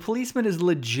 the policeman is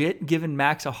legit giving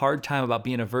Max a hard time about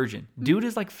being a virgin. Dude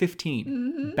is like 15.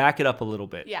 Mm-hmm. Back it up a little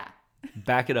bit. Yeah.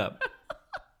 Back it up.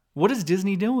 What is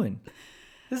Disney doing?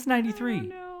 This is 93. I don't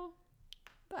know.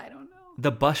 I don't know.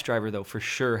 The bus driver, though, for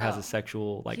sure has a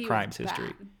sexual He was crimes history.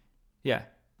 bad. Yeah.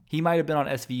 He might have been on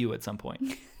SVU at some point.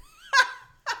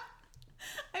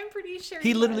 I'm pretty sure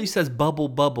He literally was. says, "Bubble,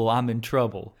 bubble, I'm in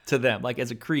trouble" to them, like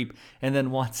as a creep, and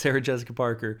then wants Sarah Jessica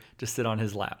Parker to sit on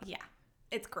his lap. Yeah.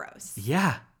 It's gross.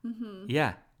 Yeah.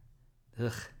 Yeah.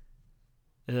 Ugh.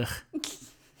 Ugh.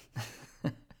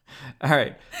 All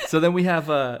right. So then we have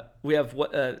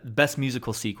what best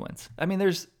musical sequence. I mean,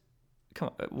 there's come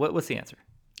on, what's the answer?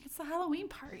 It's the Halloween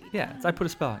party. Yeah, it's I Put a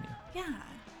Spell on You. Yeah.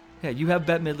 Yeah, you have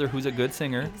Bette Midler, who's a good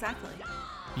singer. Exactly.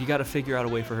 You got to figure out a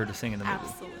way for her to sing in the movie.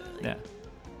 Absolutely. Yeah.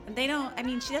 And they don't, I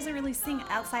mean, she doesn't really sing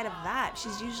outside of that.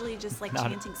 She's usually just like Not-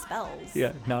 chanting spells.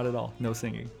 Yeah, not at all. No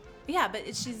singing. Yeah,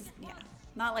 but she's,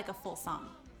 not like a full song.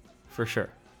 For sure.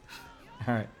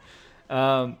 All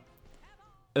right.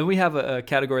 And we have a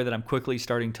category that I'm quickly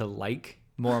starting to like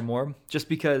more and more, just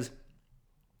because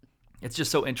it's just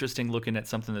so interesting looking at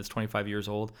something that's 25 years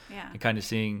old Yeah. and kind of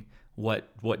seeing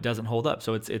what doesn't hold up.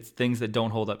 So it's things that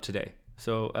don't hold up today.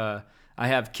 So I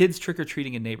have kids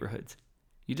trick-or-treating in neighborhoods.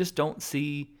 You just don't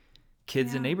see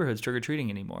kids in neighborhoods trick-or-treating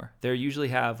anymore. They usually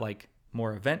have like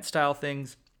more event-style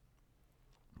things.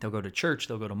 They'll go to church,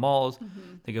 they'll go to malls,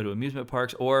 they go to amusement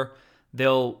parks, or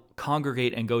they'll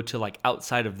congregate and go to like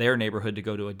outside of their neighborhood to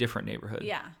go to a different neighborhood.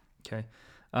 Yeah. Okay.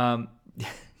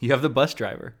 You have the bus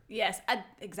driver. Yes,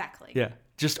 exactly. Yeah.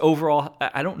 Just overall,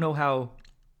 I don't know how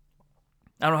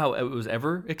it was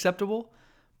ever acceptable,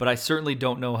 but I certainly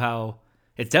don't know how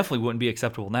it definitely wouldn't be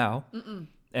acceptable now. Mm-mm.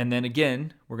 And then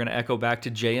again, we're going to echo back to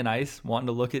Jay and Ice wanting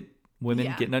to look at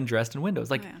women getting undressed in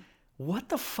windows. Like, what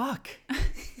the fuck? I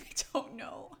don't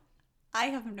know. I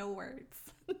have no words.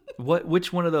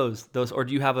 Which one of those, or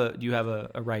do you have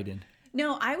a write-in?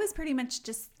 No, I was pretty much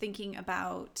just thinking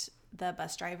about the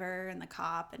bus driver and the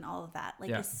cop and all of that.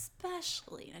 Like,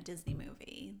 especially in a Disney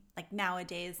movie. Like,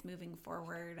 nowadays, moving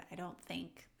forward, I don't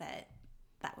think that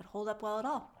would hold up well at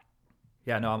all.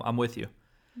 Yeah, no, I'm with you.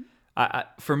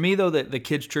 For me, though, the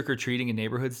kids trick-or-treating in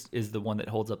neighborhoods is the one that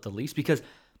holds up the least, because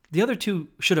the other two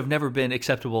should have never been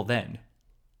acceptable then.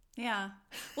 Yeah.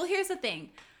 Well, here's the thing.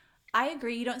 I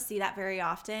agree you don't see that very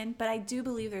often, but I do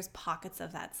believe there's pockets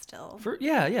of that still. No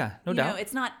doubt. You know,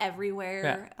 it's not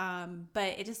everywhere,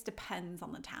 but it just depends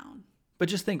on the town. But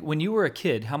just think, when you were a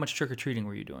kid, how much trick-or-treating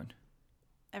were you doing?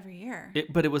 Every year.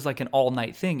 But it was like an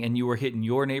all-night thing, and you were hitting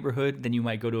your neighborhood, then you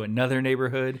might go to another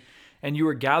neighborhood, and you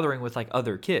were gathering with like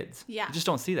other kids. Yeah. You just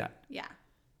don't see that. Yeah.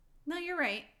 No, you're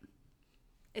right.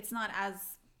 It's not as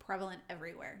prevalent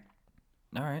everywhere.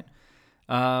 All right.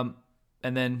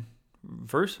 And then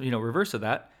reverse of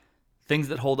that, things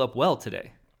that hold up well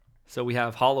today. So we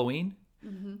have Halloween.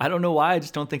 Mm-hmm. I don't know why. I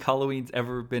just don't think Halloween's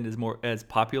ever been as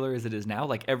popular as it is now.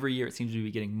 Like every year it seems to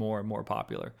be getting more and more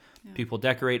popular. Yeah. People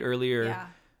decorate earlier. Yeah.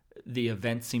 The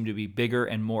events seem to be bigger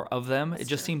and more of them. That's it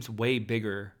just seems way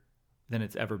bigger than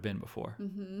it's ever been before.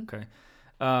 Mm-hmm. Okay.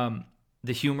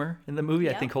 The humor in the movie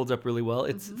I think holds up really well.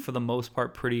 It's for the most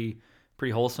part pretty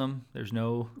wholesome. There's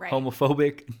no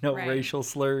homophobic, no racial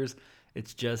slurs.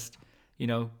 It's just,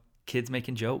 kids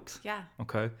making jokes. Yeah.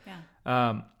 Okay.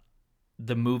 Yeah.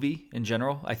 The movie in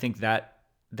general, I think that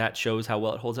shows how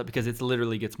well it holds up, because it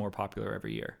literally gets more popular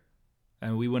every year.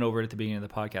 And we went over it at the beginning of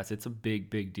the podcast. It's a big,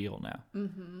 big deal now.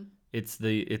 Mm-hmm. It's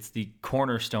the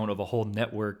cornerstone of a whole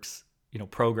network's,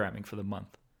 programming for the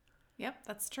month. Yep,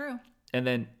 that's true. And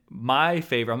then my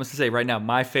favorite, I'm just gonna say right now,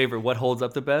 my favorite, what holds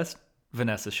up the best,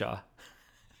 Vanessa Shaw,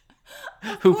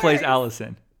 who plays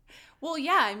Allison. Well,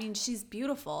 yeah, I mean, she's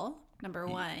beautiful, number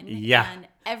one. Yeah. And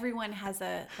everyone has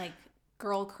a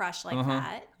girl crush like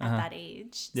that at that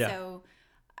age. Yeah. So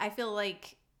I feel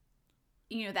like,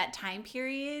 that time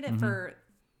period for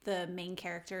the main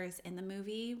characters in the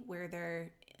movie where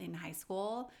they're in high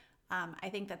school, I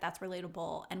think that's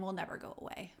relatable and will never go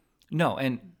away. No,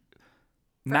 and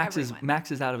Max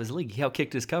is out of his league. He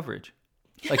outkicked his coverage.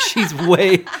 Like she's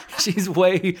way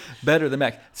better than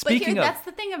Max. That's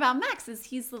the thing about Max is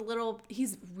he's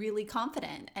really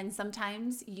confident, and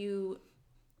sometimes you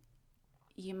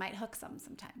might hook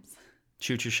sometimes.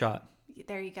 Shoot your shot.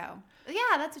 There you go.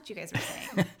 Yeah, that's what you guys were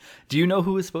saying. Do you know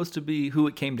who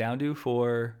it came down to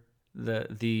for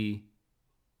the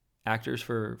actors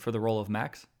for the role of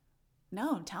Max?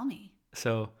 No, tell me.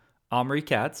 So Omri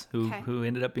Katz, who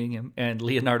ended up being him, and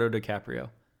Leonardo DiCaprio.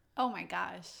 Oh my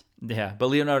gosh. Yeah, but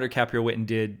Leonardo DiCaprio went and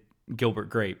did Gilbert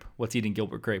Grape. What's Eating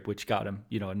Gilbert Grape, which got him,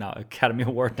 an Academy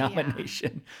Award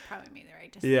nomination. Probably made the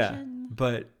right decision. Yeah,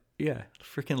 but Yeah,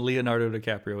 freaking Leonardo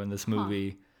DiCaprio in this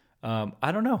movie.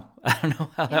 I don't know. I don't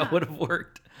know how that would have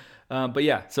worked. But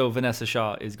yeah, so Vanessa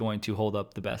Shaw is going to hold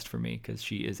up the best for me because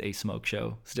she is a smoke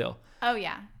show still. Oh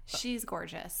yeah, she's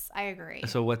gorgeous. I agree.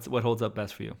 So what holds up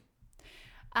best for you?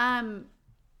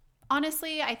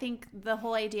 Honestly, I think the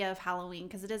whole idea of Halloween,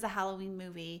 because it is a Halloween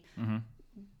movie. Mm-hmm.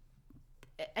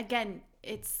 Again,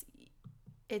 it's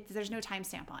there's no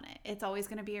timestamp on it. It's always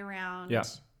going to be around. Yeah.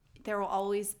 There will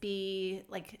always be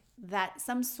like that,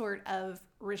 some sort of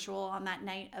ritual on that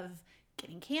night of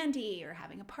getting candy or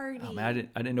having a party. Oh man,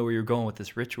 I didn't know where you were going with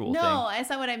this ritual thing. No, that's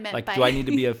not what I meant. Like, by do I need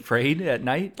to be afraid at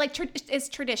night? Like it's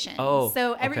tradition. Oh,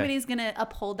 so okay. everybody's gonna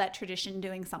uphold that tradition,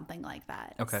 doing something like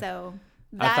that. Okay. So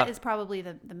that is probably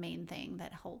the main thing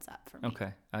that holds up for me.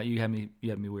 Okay. You had me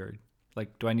worried.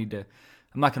 Like, do I need to?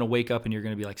 I'm not gonna wake up and you're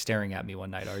gonna be like staring at me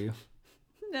one night, are you?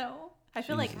 No, I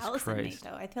feel Jesus like Allison Christ. may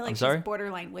though. I feel like I'm she's sorry?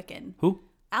 borderline Wiccan. Who?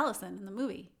 Allison in the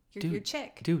movie. Your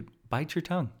chick. Dude, bite your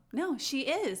tongue. No, she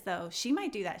is though. She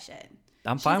might do that shit.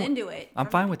 I'm She's fine. into it. I'm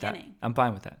from fine the with that. beginning. I'm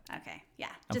fine with that. Okay, yeah.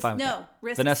 I'm Just fine with no that.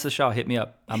 risks. Vanessa Shaw, hit me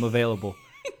up. I'm available.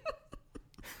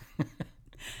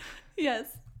 Yes.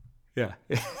 Yeah.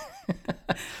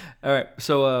 All right.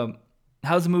 So,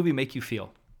 how's the movie make you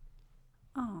feel?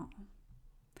 Oh.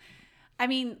 I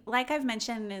mean, like I've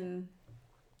mentioned in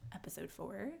episode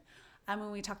 4,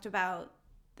 when we talked about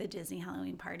the Disney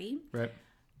Halloween party. Right.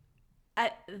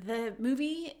 The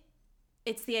movie,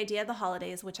 it's the idea of the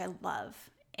holidays, which I love.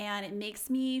 And it makes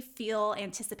me feel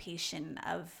anticipation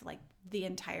of like the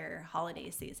entire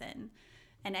holiday season.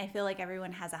 And I feel like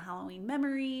everyone has a Halloween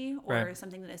memory or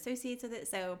something that associates with it.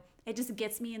 So it just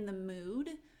gets me in the mood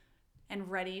and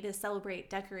ready to celebrate,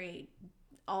 decorate,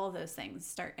 all of those things,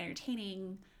 start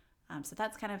entertaining. So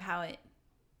that's kind of how it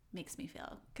makes me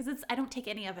feel. Because I don't take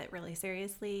any of it really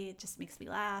seriously. It just makes me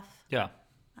laugh. Yeah.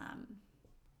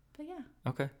 But yeah.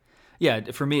 Okay.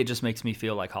 Yeah, for me, it just makes me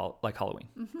feel like Halloween.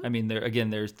 Mm-hmm. I mean,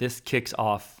 there's this kicks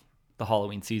off the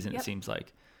Halloween season. Yep. It seems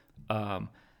like,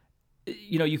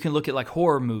 you can look at like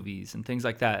horror movies and things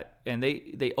like that, and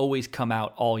they always come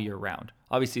out all year round.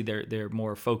 Obviously, they're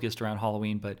more focused around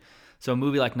Halloween, but so a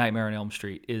movie like Nightmare on Elm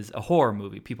Street is a horror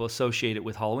movie. People associate it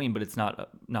with Halloween, but it's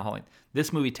not Halloween.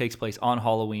 This movie takes place on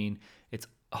Halloween. It's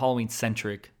Halloween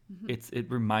centric. Mm-hmm. It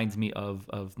reminds me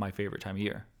of my favorite time of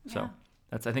year. Yeah. So.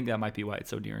 I think that might be why it's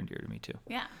so near and dear to me too.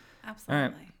 Yeah, absolutely.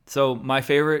 All right. So my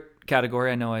favorite category,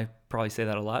 I know I probably say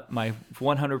that a lot. My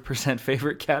 100%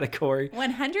 favorite category.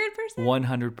 100%?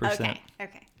 100%.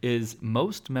 Okay. Is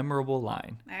most memorable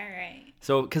line. All right.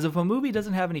 So, because if a movie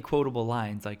doesn't have any quotable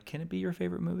lines, like, can it be your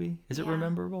favorite movie? Is it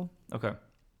memorable? Okay.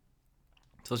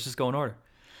 So let's just go in order.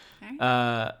 All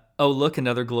right. Oh, look,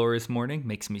 another glorious morning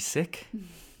makes me sick.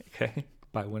 Okay.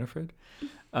 By Winifred.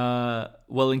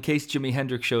 Well, in case Jimi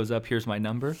Hendrix shows up, here's my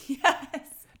number. Yes.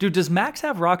 Dude, does Max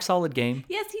have rock solid game?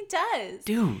 Yes, he does.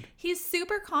 Dude. He's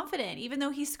super confident, even though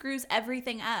he screws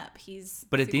everything up.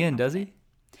 But at the end, does he?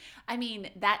 I mean,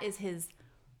 that is his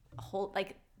whole,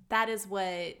 like, that is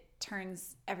what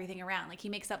turns everything around. Like, he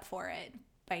makes up for it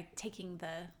by taking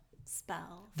the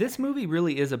spell. This movie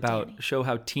really is about show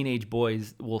how teenage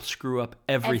boys will screw up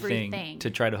everything to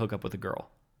try to hook up with a girl.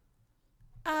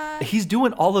 He's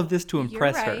doing all of this to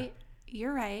impress her.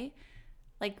 You're right.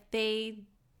 Like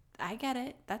I get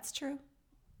it. That's true.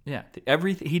 Yeah,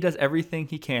 he does everything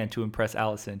he can to impress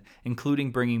Allison, including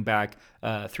bringing back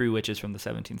 3 witches from the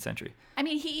 17th century. I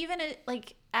mean, he even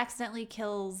like accidentally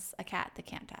kills a cat that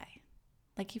can't die.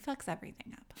 Like he fucks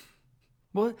everything up.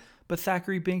 Well, but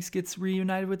Thackeray Binks gets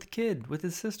reunited with the kid, with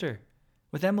his sister,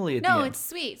 with Emily at the end. No, it's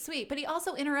sweet. But he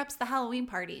also interrupts the Halloween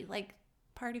party. Like,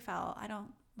 party foul. I don't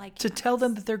like to tell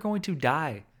them that they're going to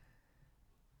die.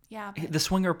 Yeah. The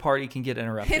swinger party can get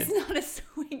interrupted. It's not a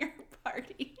swinger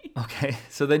party. Okay,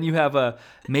 so then you have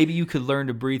maybe you could learn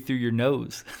to breathe through your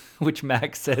nose, which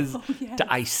Max says to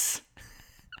ice.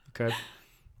 Okay.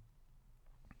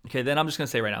 Okay, then I'm just gonna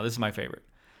say right now, this is my favorite.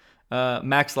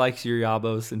 Max likes your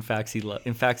yabos. In fact, he loves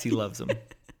them.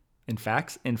 In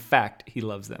fact, he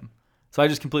loves them. So I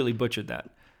just completely butchered that.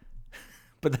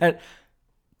 But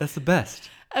that's the best.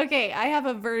 Okay, I have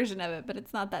a version of it, but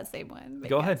it's not that same one.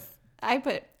 Go ahead.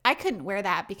 I couldn't wear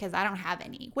that because I don't have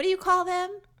any. What do you call them?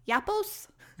 Yapos?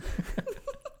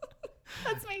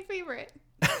 That's my favorite.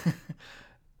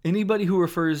 Anybody who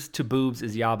refers to boobs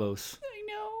as yabos, I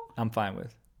know. I'm fine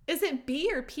with. Is it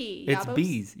B or P? It's Yabos?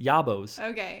 B's,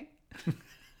 yabos. Okay.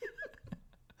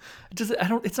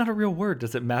 It's not a real word.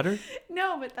 Does it matter?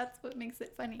 No, but that's what makes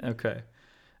it funny. Okay.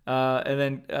 And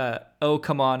then, oh,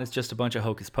 come on, it's just a bunch of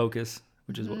hocus pocus,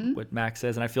 which is what Max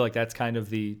says. And I feel like that's kind of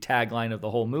the tagline of the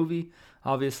whole movie,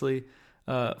 obviously.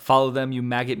 Follow them, you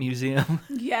maggot museum.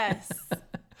 Yes.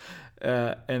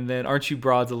 And then Aren't You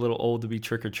Broads a Little Old to Be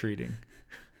Trick-or-Treating?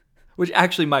 Which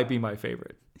actually might be my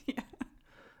favorite.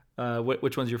 Yeah.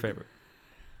 Which one's your favorite?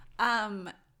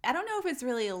 I don't know if it's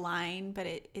really a line, but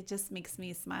it just makes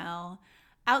me smile.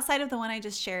 Outside of the one I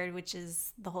just shared, which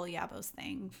is the whole Yabos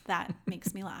thing, that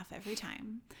makes me laugh every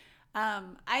time.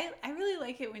 I really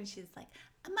like it when she's like,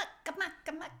 amok, amok,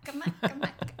 amok, amok,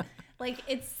 amok. Like,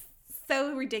 it's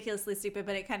so ridiculously stupid,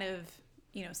 but it kind of,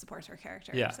 supports her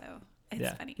character. Yeah. So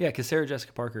it's funny. Yeah, because Sarah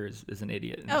Jessica Parker is an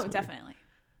idiot. In this movie. Definitely.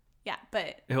 Yeah,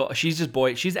 but... Well, she's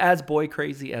just she's as boy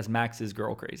crazy as Max is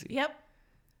girl crazy. Yep,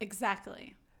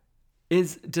 exactly.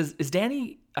 Is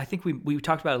Danny, I think we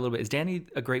talked about it a little bit, is Danny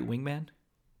a great wingman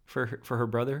for her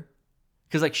brother?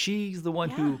 Because, like, she's the one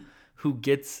who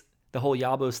gets the whole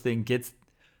Yabos thing,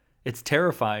 it's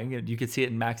terrifying, and you can see it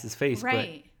in Max's face.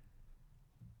 Right.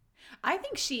 I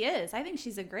think she is. I think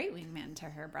she's a great wingman to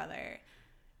her brother.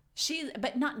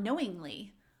 But not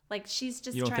knowingly. Like, she's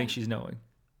just You don't think she's knowing?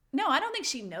 No, I don't think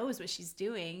she knows what she's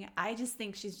doing. I just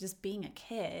think she's just being a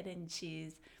kid, and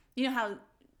she's, how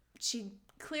she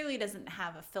clearly doesn't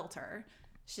have a filter.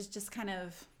 She's just kind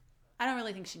of, I don't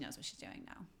really think she knows what she's doing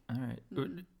now. All right.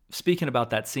 Mm-hmm. Speaking about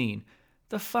that scene,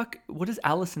 the fuck, what does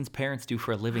Allison's parents do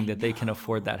for a living that they can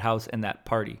afford that house and that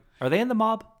party? Are they in the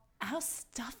mob? How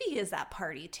stuffy is that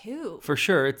party, too? For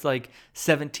sure. It's like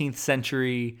 17th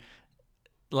century,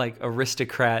 like,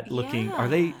 aristocrat looking.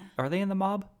 Yeah. Are they in the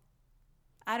mob?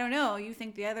 I don't know. You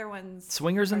think the other ones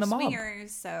Swingers in the mob.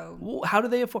 Swingers, so Well, how do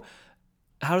they afford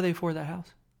that house?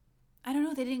 I don't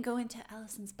know. They didn't go into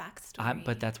Allison's backstory.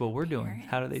 But that's what we're doing.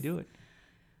 How do they do it?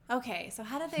 Okay, so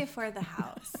how did they afford the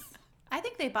house? I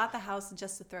think they bought the house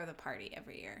just to throw the party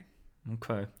every year.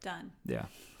 Okay. Done. Yeah.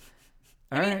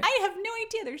 I mean, I have no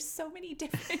idea. There's so many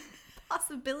different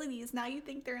possibilities. Now you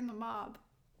think they're in the mob.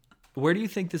 Where do you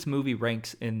think this movie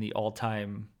ranks in the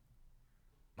all-time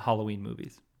Halloween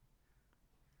movies?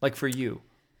 Like, for you?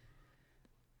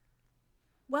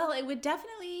 Well, it would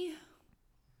definitely...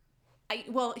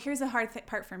 here's the hard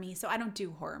part for me. So I don't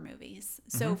do horror movies.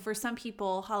 So for some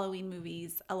people, Halloween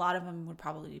movies, a lot of them would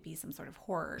probably be some sort of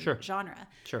horror genre.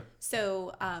 Sure.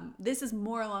 So this is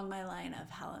more along my line of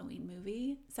Halloween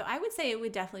movie. So I would say it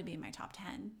would definitely be in my top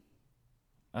 10.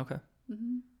 Okay.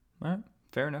 Mm-hmm. All right.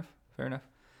 Fair enough.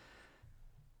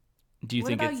 Do you what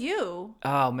think about you?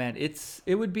 Oh, man.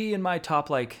 It would be in my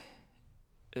top, like...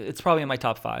 It's probably in my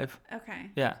top 5. Okay.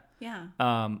 Yeah.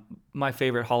 Yeah. My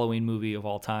favorite Halloween movie of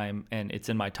all time, and it's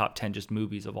in my top 10 just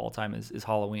movies of all time, is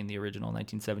Halloween, the original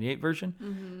 1978 version.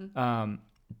 Mm-hmm.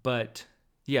 But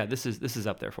yeah, this is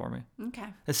up there for me. Okay.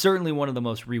 It's certainly one of the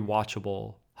most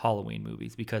rewatchable Halloween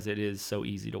movies because it is so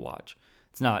easy to watch.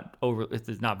 It's not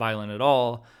violent at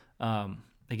all.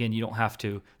 Again, you don't have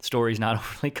to. The story's not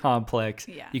overly complex.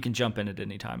 Yeah. You can jump in at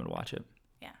any time and watch it.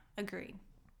 Yeah. Agreed.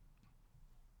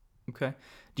 Okay.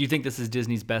 Do you think this is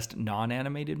Disney's best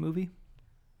non-animated movie?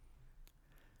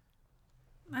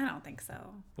 I don't think so.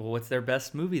 Well, what's their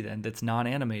best movie then that's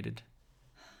non-animated?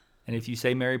 And if you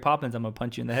say Mary Poppins, I'm going to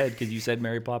punch you in the head because you said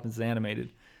Mary Poppins is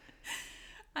animated.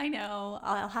 I know.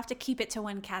 I'll have to keep it to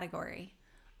one category.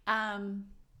 Honestly,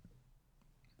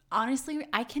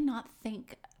 I cannot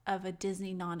think of a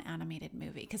Disney non-animated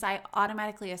movie because I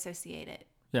automatically associate it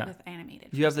with animated.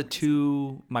 You have the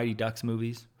 2 Mighty Ducks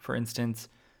movies, for instance.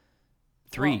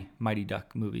 3 Mighty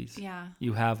Duck movies. Yeah.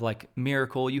 You have like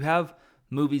Miracle. You have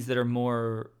movies that are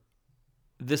more.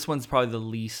 This one's probably the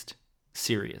least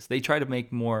serious. They try to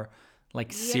make more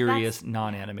like serious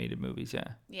non-animated movies. Yeah.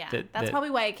 Yeah. That's probably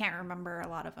why I can't remember a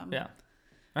lot of them. Yeah.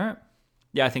 All right.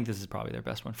 Yeah, I think this is probably their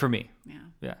best one for me. Yeah.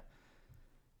 Yeah.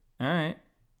 All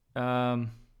right.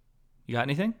 You got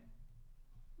anything?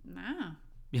 No.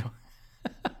 You know.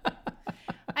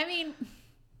 I mean.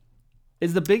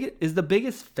 Is the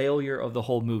biggest failure of the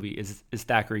whole movie is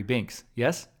Thackeray Binks?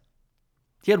 Yes,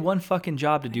 he had one fucking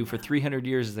job to do for 300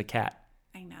 years as a cat.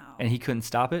 I know, and he couldn't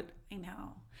stop it. I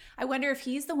know. I wonder if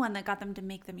he's the one that got them to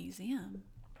make the museum.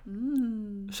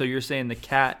 So you're saying the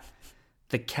cat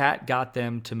got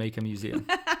them to make a museum?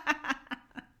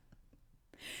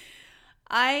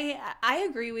 I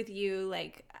agree with you.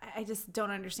 Like, I just don't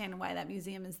understand why that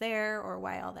museum is there or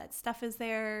why all that stuff is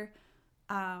there.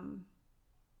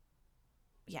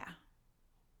 Yeah.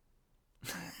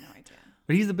 I have no idea.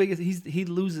 But he's the biggest. He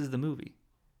loses the movie.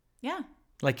 Yeah.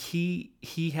 Like he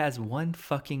has one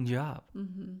fucking job,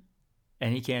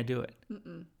 and he can't do it.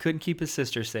 Couldn't keep his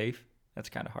sister safe. That's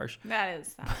kind of harsh. That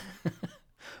is sad.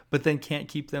 But then can't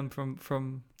keep them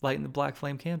from lighting the black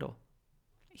flame candle.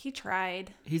 He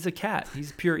tried. He's a cat.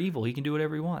 He's pure evil. He can do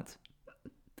whatever he wants.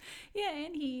 Yeah,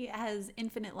 and he has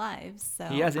infinite lives. So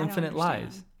he has infinite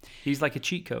lives. He's like a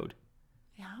cheat code.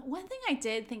 Yeah. One thing I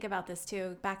did think about this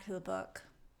too, back to the book.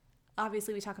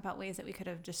 Obviously, we talk about ways that we could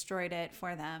have destroyed it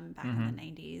for them back in the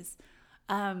 90s.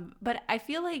 But I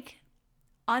feel like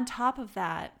on top of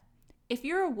that, if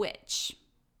you're a witch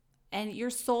and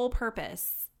your sole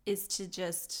purpose is to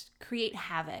just create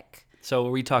havoc. So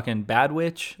are we talking bad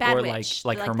witch Bad or witch,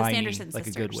 like Hermione, the Sanderson like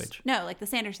sisters. a good witch? No, like the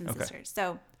Sanderson sisters.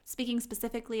 So speaking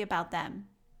specifically about them,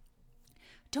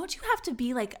 don't you have to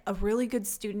be like a really good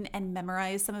student and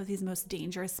memorize some of these most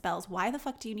dangerous spells? Why the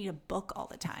fuck do you need a book all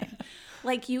the time?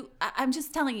 I'm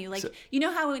just telling you, like, you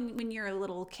know how when you're a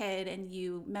little kid and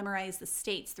you memorize the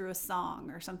states through a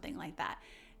song or something like that?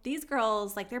 These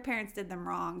girls, like, their parents did them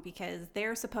wrong because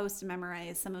they're supposed to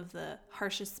memorize some of the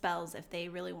harshest spells if they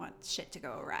really want shit to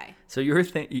go awry. So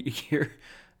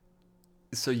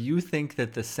so you think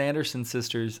that the Sanderson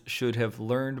sisters should have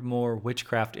learned more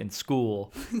witchcraft in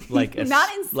school, like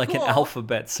Not in like an school.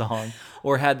 alphabet song,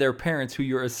 or had their parents, who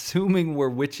you're assuming were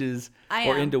witches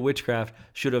or into witchcraft,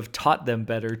 should have taught them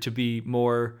better to be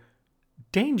more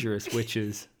dangerous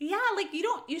witches? Yeah, like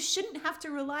you shouldn't have to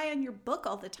rely on your book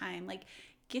all the time. Like,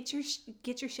 get your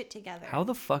shit together. How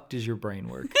the fuck does your brain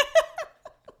work?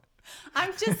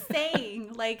 I'm just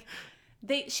saying, like,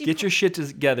 Get your shit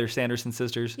together, Sanderson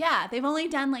sisters. Yeah, they've only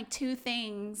done like 2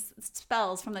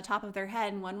 spells from the top of their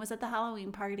head, and one was at the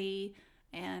Halloween party,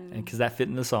 and because that fit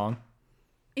in the song.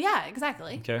 Yeah,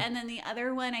 exactly. Okay. And then the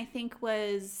other one I think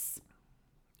was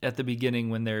At the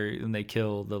beginning when they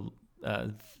kill the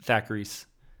Thackeray's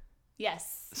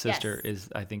sister is,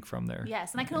 I think, from there.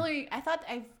 Yes, and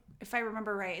if I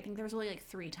remember right, I think there was only like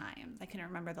 3 times. I couldn't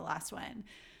remember the last one.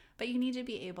 But you need to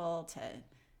be able to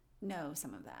know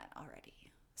some of that already.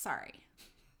 Sorry.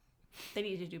 They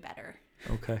need to do better.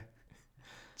 Okay.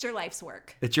 It's your life's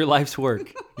work. It's your life's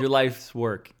work. Your life's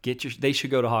work. They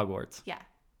should go to Hogwarts. Yeah.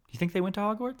 You think they went to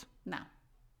Hogwarts? No.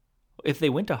 If they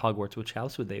went to Hogwarts, which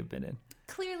house would they have been in?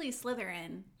 Clearly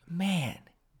Slytherin. Man.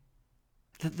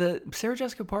 The Sarah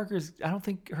Jessica Parker's, I don't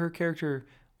think her character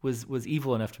was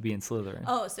evil enough to be in Slytherin.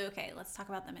 Oh, so okay, let's talk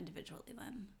about them individually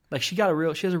then. Like she has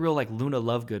a real like Luna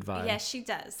Lovegood vibe. Yes, she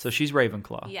does. So she's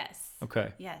Ravenclaw. Yes.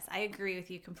 Okay. Yes, I agree with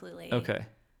you completely. Okay.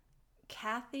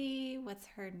 Kathy, what's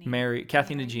her name? Mary.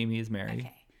 Kathy Najimy is Mary.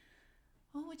 Okay.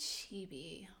 What would she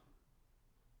be?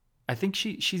 I think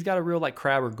she's got a real like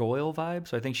Crabbe or Goyle vibe,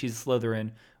 so I think she's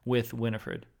Slytherin with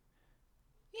Winifred.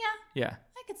 Yeah. Yeah.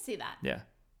 I could see that. Yeah.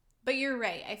 But you're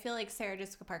right. I feel like Sarah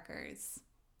Jessica Parker is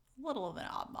a little of an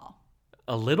oddball.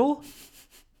 A little?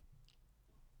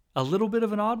 A little bit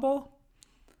of an oddball?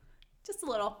 Just a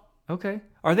little. Okay.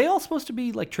 Are they all supposed to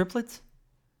be like triplets?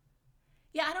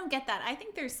 Yeah, I don't get that. I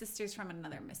think they're sisters from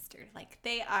another mister. Like,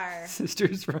 they are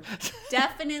Sisters from...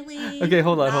 definitely Okay,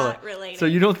 hold on. not related. So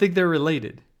you don't think they're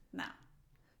related? No.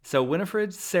 So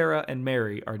Winifred, Sarah, and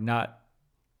Mary are not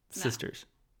sisters.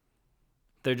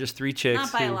 They're just 3 chicks.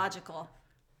 Not biological.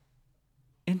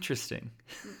 Interesting.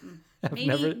 I've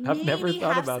Maybe never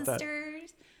thought about that.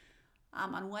 sisters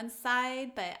on one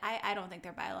side, but I don't think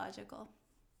they're biological.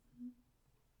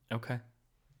 Okay.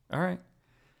 All right.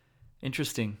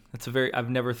 Interesting. I've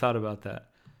never thought about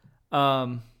that.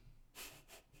 All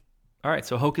right.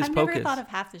 So Hocus I've Pocus. never thought of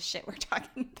half the shit we're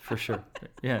talking about. For sure.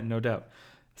 Yeah, no doubt.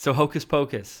 So Hocus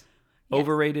Pocus. Yes.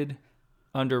 Overrated,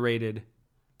 underrated,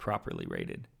 properly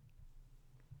rated.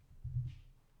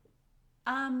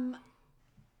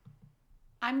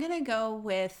 I'm going to go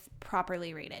with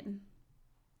properly rated.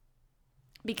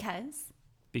 Because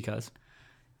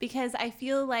I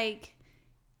feel like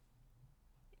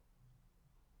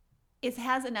it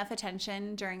has enough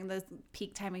attention during the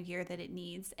peak time of year that it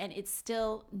needs, and it's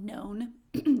still known,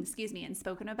 excuse me, and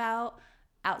spoken about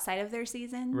outside of their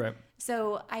season. Right.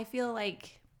 So I feel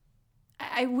like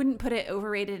I wouldn't put it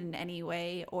overrated in any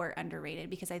way or underrated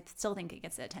because I still think it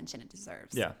gets the attention it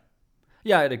deserves. Yeah.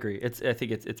 Yeah, I'd agree. I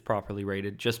think it's properly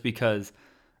rated just because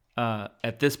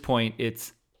at this point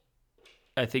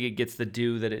I think it gets the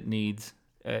due that it needs.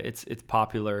 It's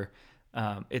popular.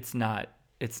 It's not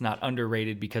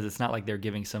underrated because it's not like they're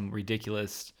giving some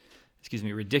ridiculous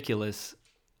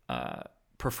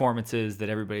performances that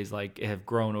everybody's like have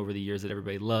grown over the years that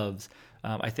everybody loves.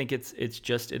 I think it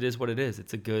is what it is.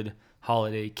 It's a good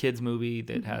holiday kids movie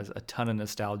that has a ton of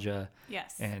nostalgia.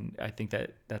 Yes. And I think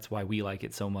that's why we like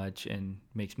it so much and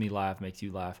makes me laugh, makes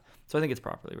you laugh. So I think it's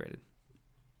properly rated.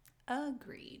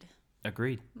 Agreed.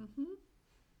 Mm-hmm.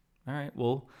 All right.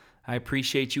 Well, I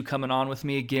appreciate you coming on with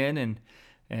me again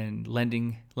and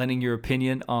lending your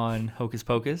opinion on Hocus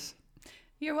Pocus.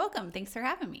 You're welcome. Thanks for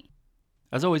having me.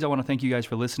 As always, I want to thank you guys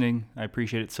for listening. I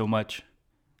appreciate it so much.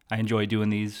 I enjoy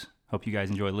doing these. Hope you guys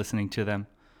enjoy listening to them.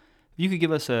 If you could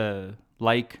give us a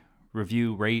like,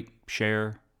 review, rate,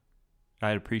 share,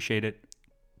 I'd appreciate it.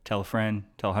 Tell a friend,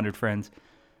 tell 100 friends.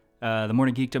 The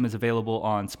Morning Geekdom is available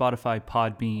on Spotify,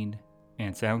 Podbean,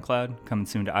 and SoundCloud, coming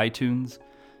soon to iTunes.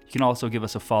 You can also give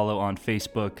us a follow on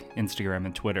Facebook, Instagram,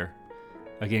 and Twitter.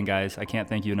 Again, guys, I can't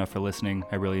thank you enough for listening.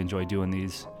 I really enjoy doing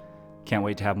these. Can't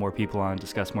wait to have more people on,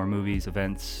 discuss more movies,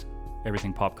 events,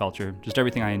 everything pop culture, just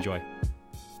everything I enjoy.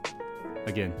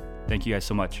 Again, thank you guys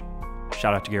so much.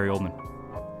 Shout out to Gary Oldman.